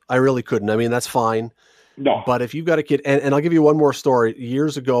adults. I really couldn't. I mean, that's fine. No. But if you've got a kid, and I'll give you one more story.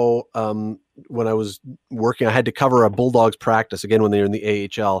 Years ago, when I was working, I had to cover a Bulldogs practice, again, when they were in the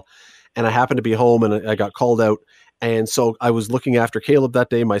AHL. And I happened to be home, and I got called out. And so I was looking after Caleb that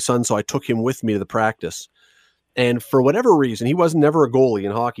day, my son, so I took him with me to the practice. And for whatever reason, he wasn't never a goalie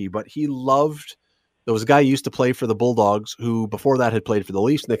in hockey, but he loved. There was a guy who used to play for the Bulldogs who before that had played for the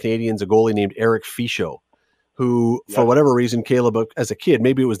Leafs and the Canadiens, a goalie named Eric Fichaud, who for whatever reason, Caleb, as a kid,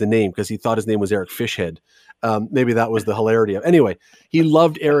 maybe it was the name because he thought his name was Eric Fishhead. Maybe that was the hilarity of. Anyway, he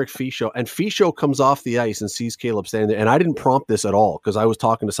loved Eric Fichaud, and Fichaud comes off the ice and sees Caleb standing there. And I didn't prompt this at all because I was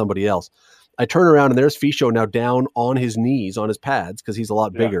talking to somebody else. I turn around and there's Fichaud now down on his knees on his pads because he's a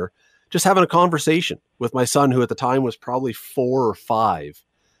lot bigger, just having a conversation with my son, who at the time was probably 4 or 5.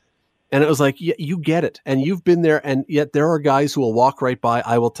 And it was like, yeah, you get it. And you've been there. And yet there are guys who will walk right by.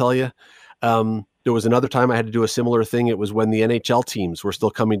 I will tell you, there was another time I had to do a similar thing. It was when the NHL teams were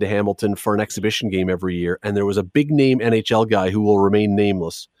still coming to Hamilton for an exhibition game every year. And there was a big name NHL guy who will remain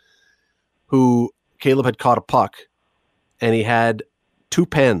nameless, who Caleb had caught a puck and he had 2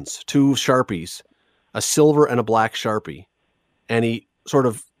 pens, 2 Sharpies, a silver and a black Sharpie. And he sort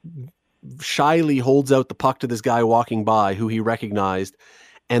of shyly holds out the puck to this guy walking by who he recognized,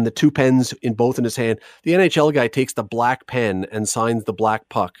 and the 2 pens in both in his hand. The NHL guy takes the black pen and signs the black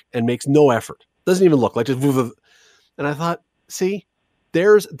puck and makes no effort. Doesn't even look like just. And I thought, see,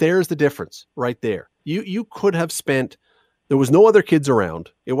 there's the difference right there. You could have spent. There was no other kids around.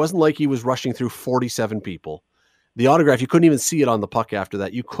 It wasn't like he was rushing through 47 people. The autograph, you couldn't even see it on the puck after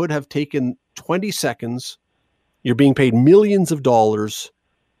that. You could have taken 20 seconds. You're being paid millions of dollars.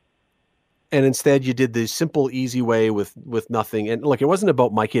 And instead you did the simple, easy way with nothing. And look, it wasn't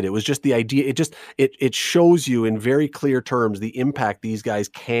about my kid. It was just the idea. It shows you in very clear terms the impact these guys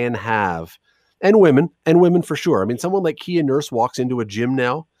can have, and women for sure. I mean, someone like Kia Nurse walks into a gym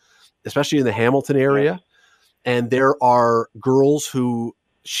now, especially in the Hamilton area, and there are girls who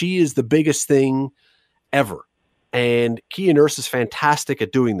she is the biggest thing ever. And Kia Nurse is fantastic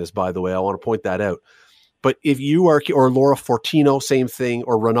at doing this, by the way. I want to point that out. But if you are, or Laura Fortino, same thing,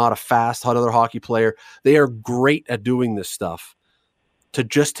 or Renata Fast, another hockey player, they are great at doing this stuff to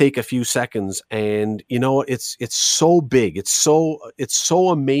just take a few seconds. And you know, it's so big. It's so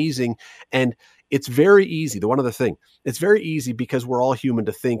amazing. And it's very easy. The one other thing, it's very easy because we're all human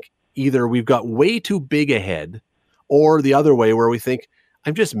to think either we've got way too big a head, or the other way where we think,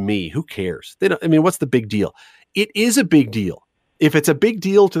 I'm just me. Who cares? What's the big deal? It is a big deal. If it's a big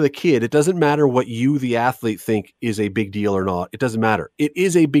deal to the kid, it doesn't matter what you, the athlete, think is a big deal or not. It doesn't matter. It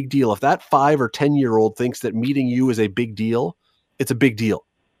is a big deal. If that 5 or 10-year-old thinks that meeting you is a big deal, it's a big deal.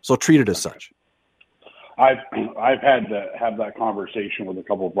 So treat it as such. I've had to have that conversation with a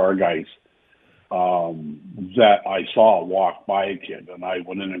couple of our guys that I saw walk by a kid, and I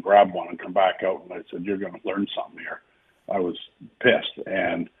went in and grabbed one and come back out, and I said, "You're going to learn something here." I was pissed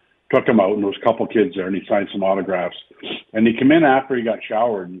and took him out, and there was a couple kids there, and he signed some autographs. And he came in after he got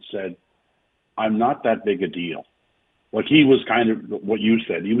showered and said, "I'm not that big a deal." Like, he was kind of what you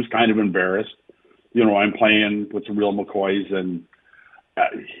said. He was kind of embarrassed. You know, I'm playing with the real McCoys, and,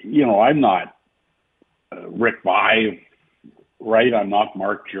 I'm not Rick Vive, right? I'm not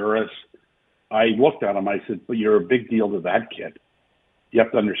Mark Juris. I looked at him, I said, "But you're a big deal to that kid. You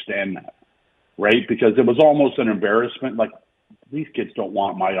have to understand that," right? Because it was almost an embarrassment. Like, these kids don't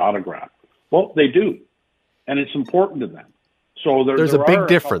want my autograph. Well, they do. And it's important to them. So there's a big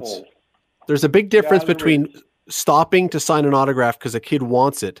difference. There's a big difference between stopping to sign an autograph because a kid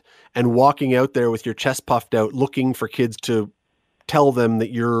wants it and walking out there with your chest puffed out, looking for kids to tell them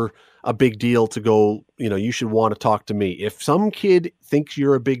that you're a big deal to go, you should want to talk to me. If some kid thinks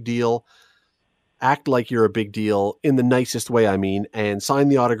you're a big deal, act like you're a big deal in the nicest way, and sign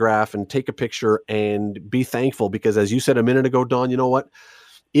the autograph and take a picture and be thankful, because as you said a minute ago, Don, you know what?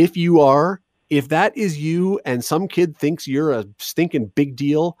 If that is you and some kid thinks you're a stinking big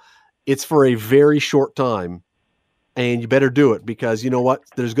deal, it's for a very short time, and you better do it, because you know what?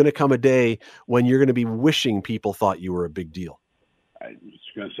 There's going to come a day when you're going to be wishing people thought you were a big deal. I was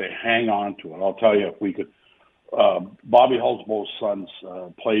going to say, hang on to it. I'll tell you, if we could, Bobby Hull's both sons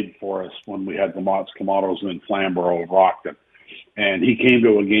played for us when we had the Mott's Kamautos in Flamborough, Rockton. And he came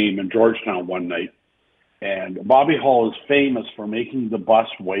to a game in Georgetown one night. And Bobby Hull is famous for making the bus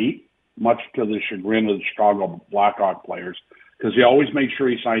wait, much to the chagrin of the Chicago Blackhawk players, because he always made sure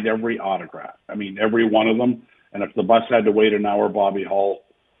he signed every autograph. Every one of them. And if the bus had to wait an hour, Bobby Hull,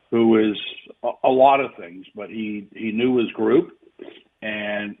 who is a lot of things, but he knew his group.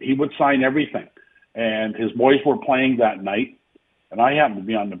 and he would sign everything. And his boys were playing that night, and I happened to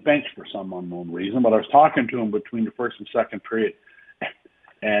be on the bench for some unknown reason, but I was talking to him between the first and second period,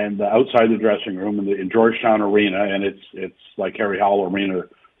 and outside the dressing room in Georgetown Arena, and it's like Harry Howell Arena,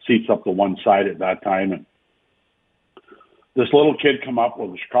 seats up to one side at that time, and this little kid come up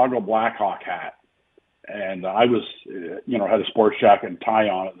with a Chicago Blackhawk hat, and I was, had a sports jacket and tie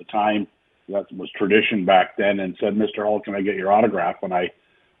on at the time. That was tradition back then, and said, "Mr. Hull, can I get your autograph?"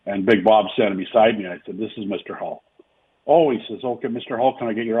 And Big Bob standing beside me, I said, "This is Mr. Hull." "Oh," he says, "Okay, Mr. Hull, can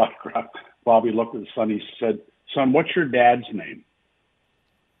I get your autograph?" Bobby looked at his son. He said, "Son, what's your dad's name?"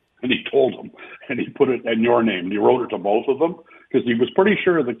 And he told him, and he put it in your name, and he wrote it to both of them, because he was pretty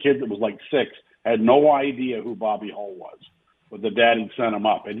sure the kid that was like 6 had no idea who Bobby Hull was, but the dad had sent him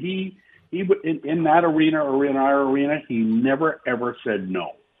up. And he in that arena or in our arena, he never, ever said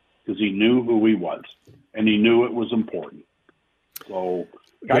no, because he knew who he was, and he knew it was important. So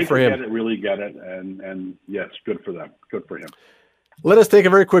guys who get it really get it, and yes, good for them. Good for him. Let us take a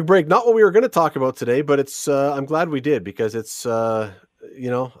very quick break. Not what we were going to talk about today, but it's I'm glad we did, because it's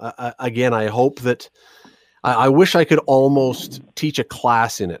again, I hope that I wish I could almost teach a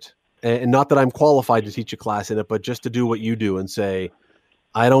class in it, and not that I'm qualified to teach a class in it, but just to do what you do and say,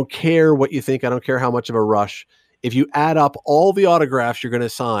 I don't care what you think. I don't care how much of a rush. If you add up all the autographs you're going to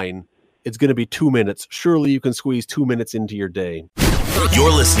sign, it's going to be 2 minutes. Surely you can squeeze 2 minutes into your day.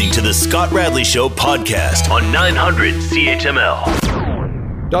 You're listening to the Scott Radley Show podcast on 900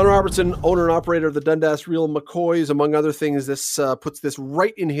 CHML. Don Robertson, owner and operator of the Dundas Real McCoys, among other things, this puts this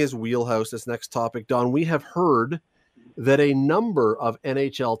right in his wheelhouse, this next topic. Don, we have heard that a number of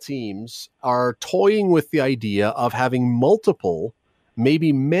NHL teams are toying with the idea of having multiple,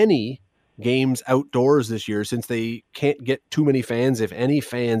 maybe many, games outdoors this year, since they can't get too many fans, if any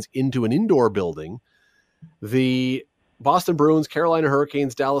fans, into an indoor building. The Boston Bruins, Carolina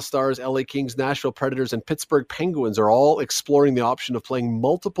Hurricanes, Dallas Stars, LA Kings, Nashville Predators, and Pittsburgh Penguins are all exploring the option of playing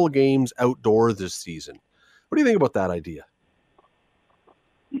multiple games outdoor this season. What do you think about that idea?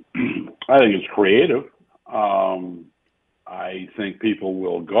 I think it's creative. I think people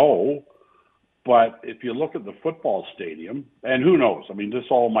will go. But if you look at the football stadium, and who knows, I mean, this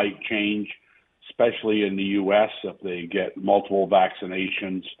all might change, especially in the U.S. if they get multiple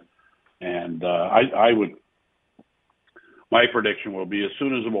vaccinations. And my prediction will be as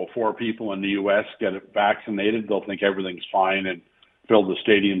soon as about 4 people in the U.S. get vaccinated, they'll think everything's fine and fill the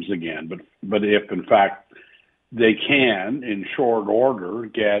stadiums again. But if, in fact, they can, in short order,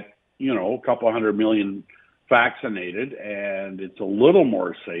 get, a couple 100 million vaccinated and it's a little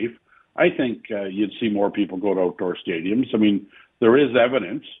more safe, I think you'd see more people go to outdoor stadiums. I mean, there is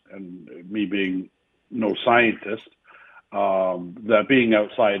evidence, and me being no scientist, that being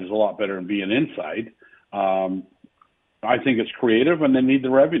outside is a lot better than being inside. I think it's creative, and they need the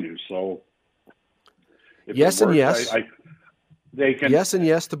revenue. So, yes and yes. They can. Yes and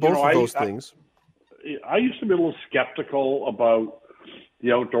yes to both of those things. I used to be a little skeptical about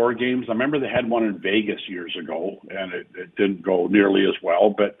the outdoor games. I remember they had one in Vegas years ago, and it didn't go nearly as well.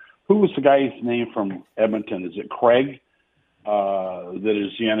 But who was the guy's name from Edmonton? Is it Craig? That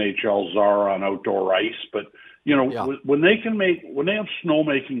is the NHL czar on outdoor ice. But when they have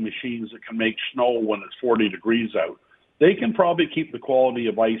snowmaking machines that can make snow when it's 40 degrees out, they can probably keep the quality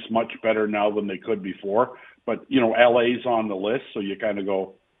of ice much better now than they could before. But LA's on the list, so you kind of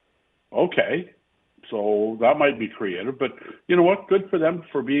go, okay. So that might be creative, but you know what? Good for them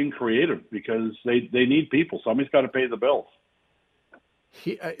for being creative, because they need people. Somebody's got to pay the bills.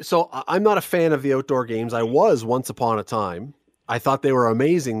 So I'm not a fan of the outdoor games. I was once upon a time. I thought they were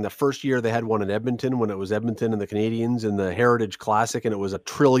amazing. The first year they had one in Edmonton, when it was Edmonton and the Canadiens in the Heritage Classic, and it was 1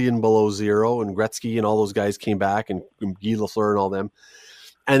 trillion below zero, and Gretzky and all those guys came back, and Guy Lafleur and all them.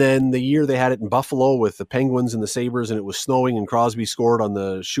 And then the year they had it in Buffalo with the Penguins and the Sabres, and it was snowing, and Crosby scored on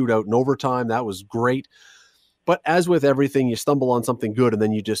the shootout in overtime. That was great. But as with everything, you stumble on something good, and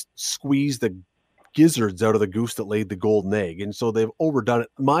then you just squeeze the gizzards out of the goose that laid the golden egg. And so they've overdone it.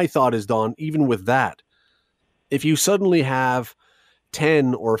 My thought is, Don, even with that, if you suddenly have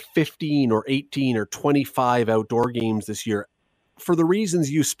 10 or 15 or 18 or 25 outdoor games this year, for the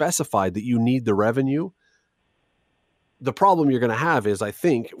reasons you specified, that you need the revenue, the problem you're going to have is, I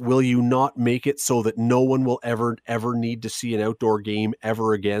think, will you not make it so that no one will ever need to see an outdoor game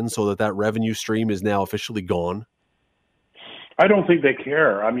ever again, so that revenue stream is now officially gone? I don't think they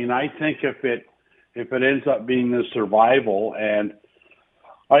care. I mean, I think if it ends up being the survival, and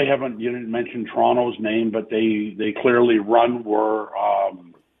you didn't mention Toronto's name, but they clearly run where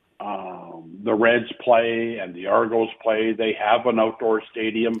the Reds play and the Argos play. They have an outdoor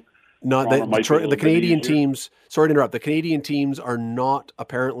stadium. Not the Canadian teams. Sorry to interrupt. The Canadian teams are not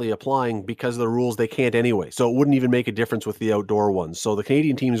apparently applying because of the rules. They can't anyway. So it wouldn't even make a difference with the outdoor ones. So the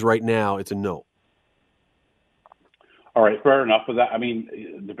Canadian teams right now, it's a no. All right, fair enough. But that, I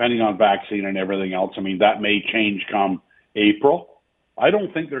mean, depending on vaccine and everything else, I mean, that may change come April. I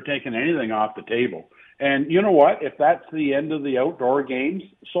don't think they're taking anything off the table. And you know what? If that's the end of the outdoor games,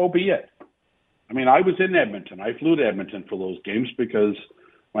 so be it. I mean, I was in Edmonton. I flew to Edmonton for those games because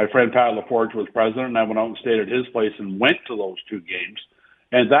my friend Pat LaForge was president, and I went out and stayed at his place and went to those 2 games.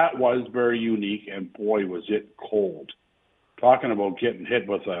 And that was very unique, and boy, was it cold. Talking about getting hit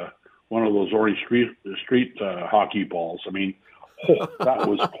with one of those orange street hockey balls. I mean, that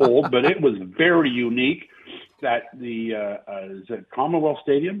was cold, but it was very unique. That the is it Commonwealth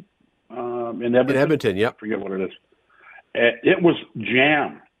Stadium in Edmonton? In Edmonton, yep. I forget what it is. It was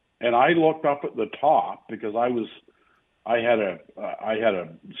jammed, and I looked up at the top because I had a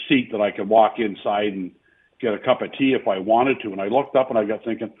seat that I could walk inside and get a cup of tea if I wanted to. And I looked up and I got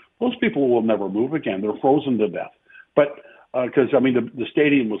thinking, those people will never move again. They're frozen to death. But because, I mean, the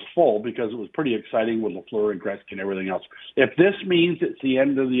stadium was full because it was pretty exciting with Lafleur and Gretzky and everything else. If this means it's the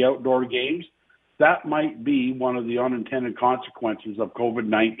end of the outdoor games, that might be one of the unintended consequences of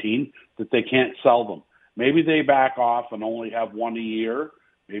COVID-19, that they can't sell them. Maybe they back off and only have one a year.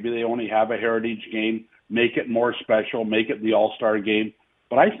 Maybe they only have a heritage game, make it more special, make it the all-star game.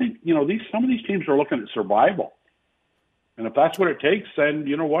 But I think, you know, some of these teams are looking at survival. And if that's what it takes, then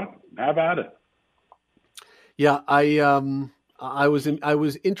you know what? Have at it. Yeah, I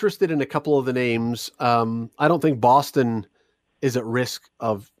was interested in a couple of the names. I don't think Boston is at risk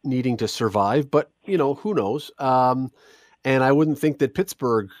of needing to survive, but you know, who knows? And I wouldn't think that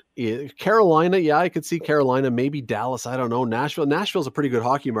Pittsburgh, Carolina, yeah, I could see Carolina, maybe Dallas, I don't know. Nashville's a pretty good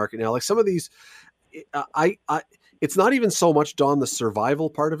hockey market now. Like some of these, it's not even so much, Don, the survival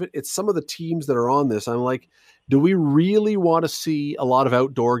part of it. It's some of the teams that are on this. I'm like, do we really want to see a lot of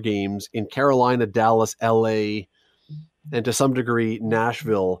outdoor games in Carolina, Dallas, LA, and to some degree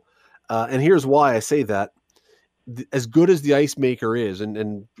Nashville? And here's why I say that. As good as the ice maker is,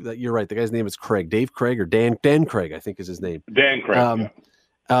 and you're right, the guy's name is Craig, Dave Craig, or Dan Craig, I think is his name. Dan Craig.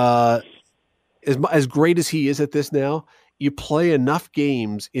 As great as he is at this now, you play enough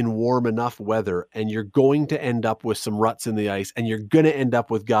games in warm enough weather, and you're going to end up with some ruts in the ice, and you're going to end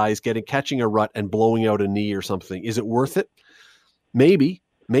up with guys catching a rut and blowing out a knee or something. Is it worth it? Maybe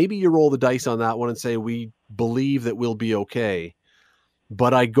you roll the dice on that one and say, we believe that we'll be okay.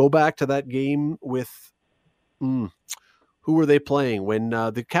 But I go back to that game with, who were they playing when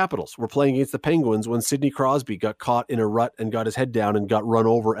the Capitals were playing against the Penguins, when Sidney Crosby got caught in a rut and got his head down and got run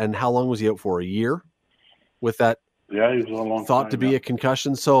over. And how long was he out for? A year with that? Yeah, he was a long thought time, to be a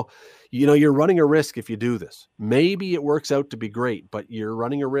concussion. So, you know, you're running a risk if you do this. Maybe it works out to be great, but you're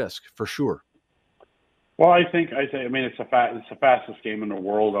running a risk for sure. Well, I mean, it's the fastest game in the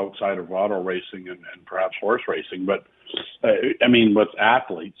world outside of auto racing and perhaps horse racing. But I mean, with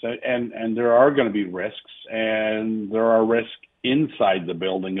athletes, and there are going to be risks, and there are risks inside the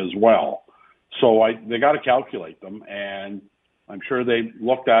building as well. So they got to calculate them, and I'm sure they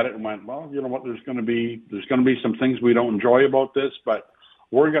looked at it and went, well, you know what? There's going to be some things we don't enjoy about this, but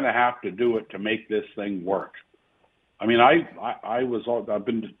we're going to have to do it to make this thing work. I mean, I've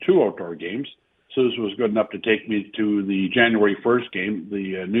been to 2 outdoor games. Susan was good enough to take me to the January 1st game,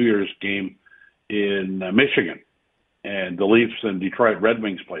 the New Year's game in Michigan, and the Leafs and Detroit Red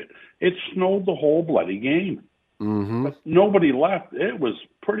Wings played. It snowed the whole bloody game. Mm-hmm. But nobody left. It was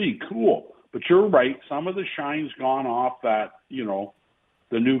pretty cool. But you're right. Some of the shine's gone off that, you know,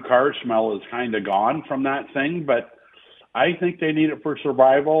 the new car smell is kind of gone from that thing. But I think they need it for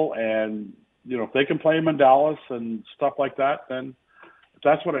survival. And, you know, if they can play them in Dallas and stuff like that, then if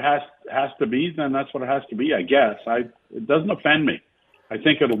that's what it has to be, then that's what it has to be, I guess. It doesn't offend me. I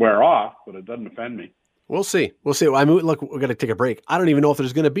think it'll wear off, but it doesn't offend me. We'll see. I mean, look, we're going to take a break. I don't even know if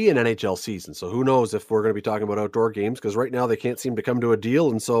there's going to be an NHL season. So who knows if we're going to be talking about outdoor games, because right now they can't seem to come to a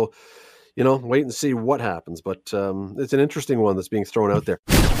deal. And so, you know, wait and see what happens. But it's an interesting one that's being thrown out there.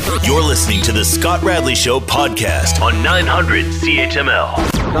 You're listening to the Scott Radley Show podcast on 900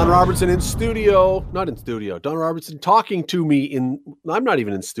 CHML. Don Robertson in studio. Not in studio. Don Robertson talking to me I'm not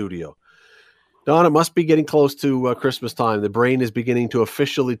even in studio. Don, it must be getting close to Christmas time. The brain is beginning to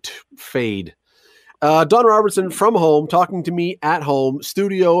officially fade. Don Robertson from home, talking to me at home.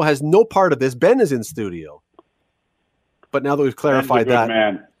 Studio has no part of this. Ben is in studio. But now that we've clarified that.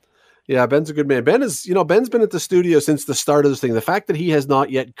 Man. Yeah, Ben's a good man. Ben's been at the studio since the start of this thing. The fact that he has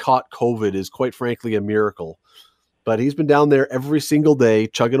not yet caught COVID is quite frankly a miracle. But he's been down there every single day,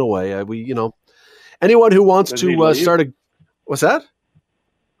 chugging away. Anyone who wants to start what's that?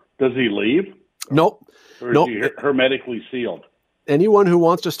 Does he leave? Nope. Or is he hermetically sealed? Anyone who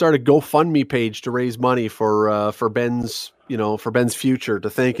wants to start a GoFundMe page to raise money for Ben's, for Ben's future, to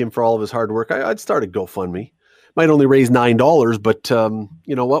thank him for all of his hard work, I'd start a GoFundMe. Might only raise $9, but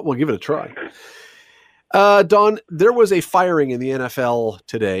you know what? We'll give it a try. Don, there was a firing in the NFL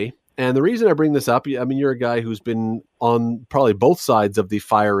today. And the reason I bring this up, I mean, you're a guy who's been on probably both sides of the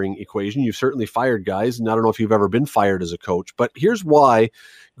firing equation. You've certainly fired guys, and I don't know if you've ever been fired as a coach. But here's why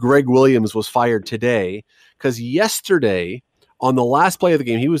Greg Williams was fired today. Because yesterday, on the last play of the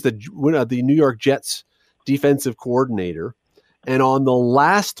game, he was the New York Jets defensive coordinator. And on the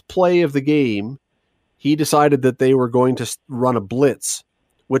last play of the game, he decided that they were going to run a blitz,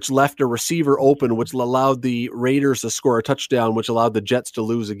 which left a receiver open, which allowed the Raiders to score a touchdown, which allowed the Jets to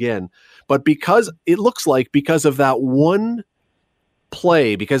lose again. But because of that one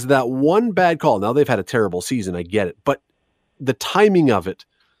play, because of that one bad call, now they've had a terrible season, I get it, but the timing of it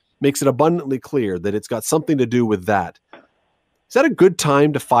makes it abundantly clear that it's got something to do with that. Is that a good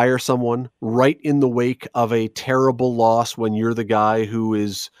time to fire someone right in the wake of a terrible loss when you're the guy who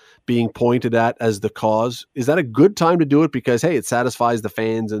is being pointed at as the cause? Is that a good time to do it because, hey, it satisfies the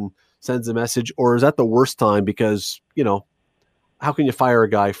fans and sends a message? Or is that the worst time because, how can you fire a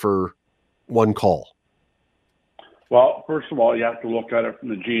guy for one call? Well, first of all, you have to look at it from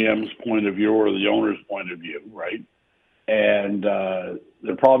the GM's point of view or the owner's point of view, right? And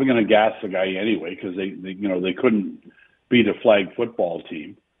they're probably going to gas the guy anyway because they couldn't beat a flag football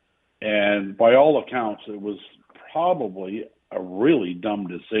team. And by all accounts, it was probably a really dumb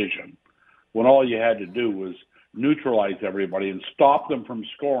decision when all you had to do was neutralize everybody and stop them from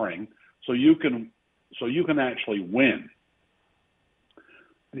scoring so you can actually win.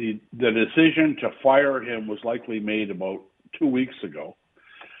 The decision to fire him was likely made about 2 weeks ago.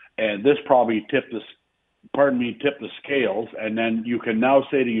 And this probably tipped the scales. And then you can now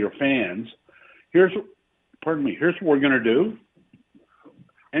say to your fans, here's what we're going to do.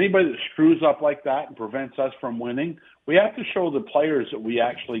 Anybody that screws up like that and prevents us from winning, we have to show the players that we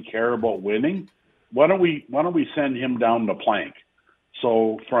actually care about winning. Why don't we send him down the plank?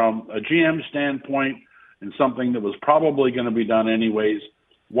 So from a GM standpoint and something that was probably going to be done anyways,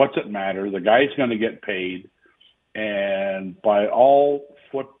 what's it matter? The guy's going to get paid. And by all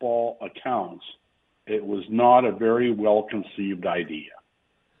football accounts, it was not a very well-conceived idea.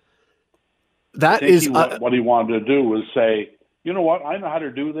 That is what he wanted to do was say, you know what, I know how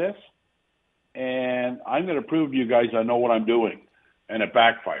to do this, and I'm going to prove to you guys I know what I'm doing. And it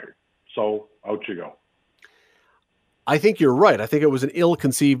backfired. So out you go. I think you're right. I think it was an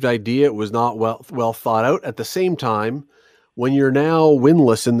ill-conceived idea. It was not well thought out. At the same time, when you're now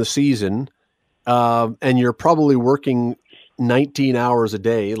winless in the season, and you're probably working 19 hours a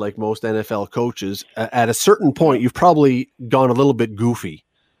day, like most NFL coaches, at a certain point, you've probably gone a little bit goofy.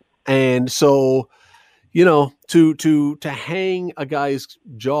 And so, to hang a guy's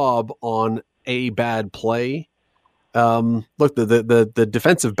job on a bad play, look, the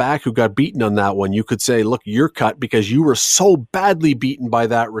defensive back who got beaten on that one, you could say, look, you're cut because you were so badly beaten by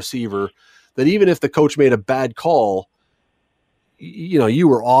that receiver that even if the coach made a bad call, you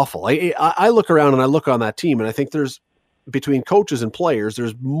were awful. I look around and I look on that team and I think between coaches and players,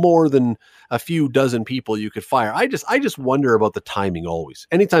 there's more than a few dozen people you could fire. I just wonder about the timing always.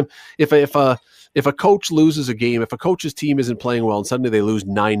 Anytime if a coach loses a game, if a coach's team isn't playing well and suddenly they lose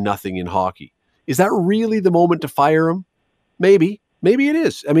 9-0 in hockey, is that really the moment to fire him? Maybe it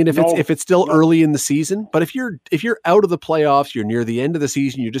is. I mean, if it's still early in the season, but if you're out of the playoffs, you're near the end of the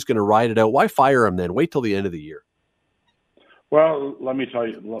season, you're just going to ride it out. Why fire him then? Wait till the end of the year. Well, let me tell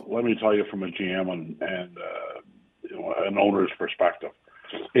you from a GM and an owner's perspective,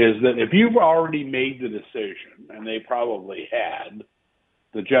 is that if you've already made the decision, and they probably had,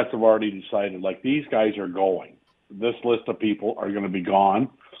 the Jets have already decided, like, these guys are going. This list of people are going to be gone,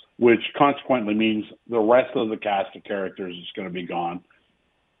 which consequently means the rest of the cast of characters is going to be gone.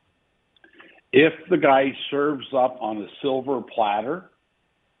 If the guy serves up on a silver platter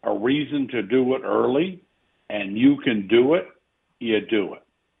a reason to do it early, and you can do it, you do it.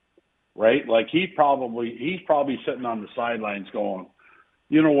 Right? Like he's probably sitting on the sidelines going,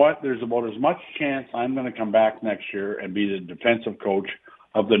 you know what? There's about as much chance I'm going to come back next year and be the defensive coach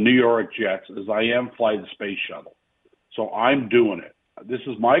of the New York Jets as I am fly the space shuttle. So I'm doing it. This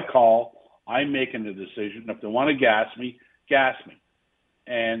is my call. I'm making the decision. If they want to gas me, gas me.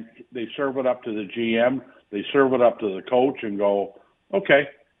 And they serve it up to the GM. They serve it up to the coach and go, okay,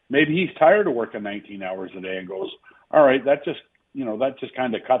 maybe he's tired of working 19 hours a day and goes, all right, that just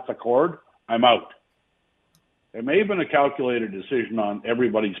kind of cuts the cord. I'm out. It may have been a calculated decision on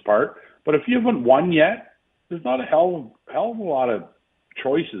everybody's part, but if you haven't won yet, there's not a hell of a lot of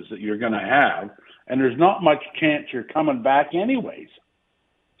choices that you're going to have, and there's not much chance you're coming back anyways.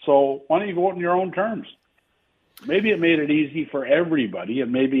 So why don't you go out on your own terms? Maybe it made it easy for everybody,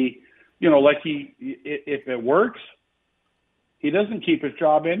 and maybe, like if it works, he doesn't keep his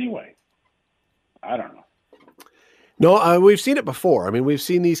job anyway. I don't know. No, we've seen it before. I mean, we've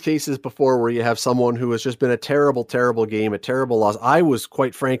seen these cases before where you have someone who has just been a terrible, terrible game, a terrible loss. I was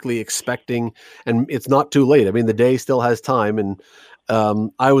quite frankly expecting, and it's not too late. I mean, the day still has time. And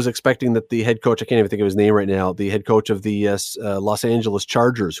I was expecting that the head coach, I can't even think of his name right now, the head coach of the Los Angeles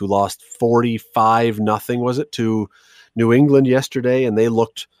Chargers, who lost 45-0, was it, to New England yesterday. And they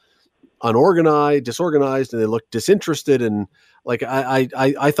looked disorganized, and they looked disinterested. And like,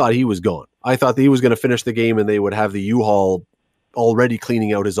 I thought he was gone. I thought that he was going to finish the game and they would have the U-Haul already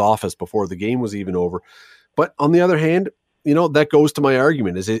cleaning out his office before the game was even over. But on the other hand, that goes to my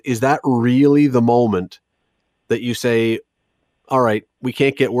argument. Is that really the moment that you say, all right, we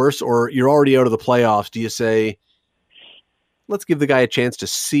can't get worse, or you're already out of the playoffs? Do you say, let's give the guy a chance to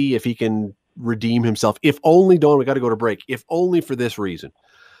see if he can redeem himself? If only, Don, we got to go to break. If only for this reason.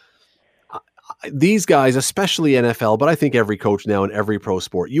 These guys, especially NFL, but I think every coach now in every pro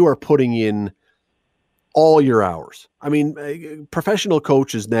sport, you are putting in all your hours. I mean, professional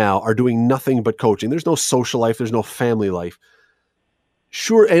coaches now are doing nothing but coaching. There's no social life. There's no family life.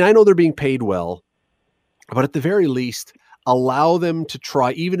 Sure, and I know they're being paid well, but at the very least, allow them to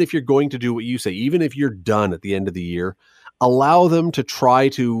try, even if you're going to do what you say, even if you're done at the end of the year, allow them to try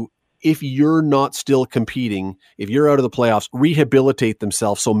to, if you're not still competing, if you're out of the playoffs, rehabilitate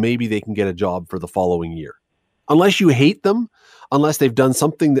themselves so maybe they can get a job for the following year. Unless you hate them, unless they've done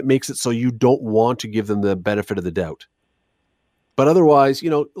something that makes it so you don't want to give them the benefit of the doubt. But otherwise,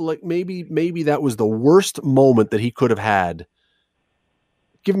 like maybe that was the worst moment that he could have had.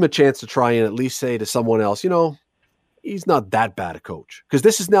 Give him a chance to try and at least say to someone else, he's not that bad a coach. Because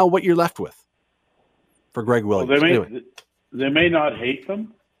this is now what you're left with for Greg Williams. Well, they may not hate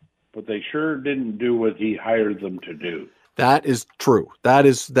them, but they sure didn't do what he hired them to do. That is true. That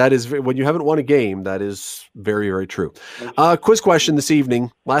is when you haven't won a game, that is very, very true. Quiz question this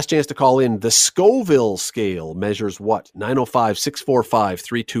evening. Last chance to call in. The Scoville scale measures what?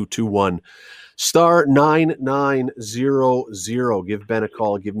 905-645-3221. Star 9900. Give Ben a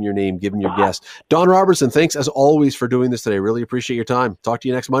call. Give him your name. Give him your guess. Don Robertson, thanks as always for doing this today. Really appreciate your time. Talk to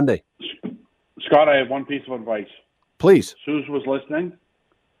you next Monday. Scott, I have one piece of advice. Please. Suze was listening,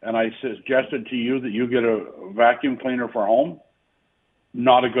 and I suggested to you that you get a vacuum cleaner for home.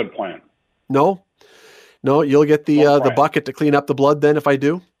 Not a good plan. No, you'll get the bucket to clean up the blood then if I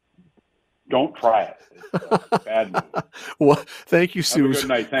do? Don't try it. It's bad news. Well, thank you, Sue. Good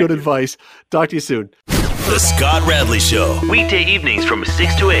night. Good advice. Talk to you soon. The Scott Radley Show. Weekday evenings from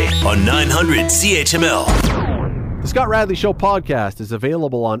 6 to 8 on 900 CHML. The Scott Radley Show podcast is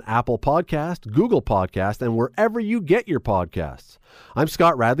available on Apple Podcast, Google Podcast, and wherever you get your podcasts. I'm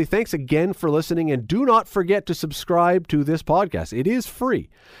Scott Radley. Thanks again for listening, and do not forget to subscribe to this podcast. It is free.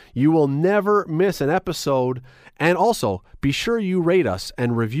 You will never miss an episode, and also be sure you rate us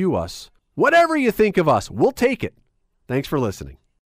and review us. Whatever you think of us, we'll take it. Thanks for listening.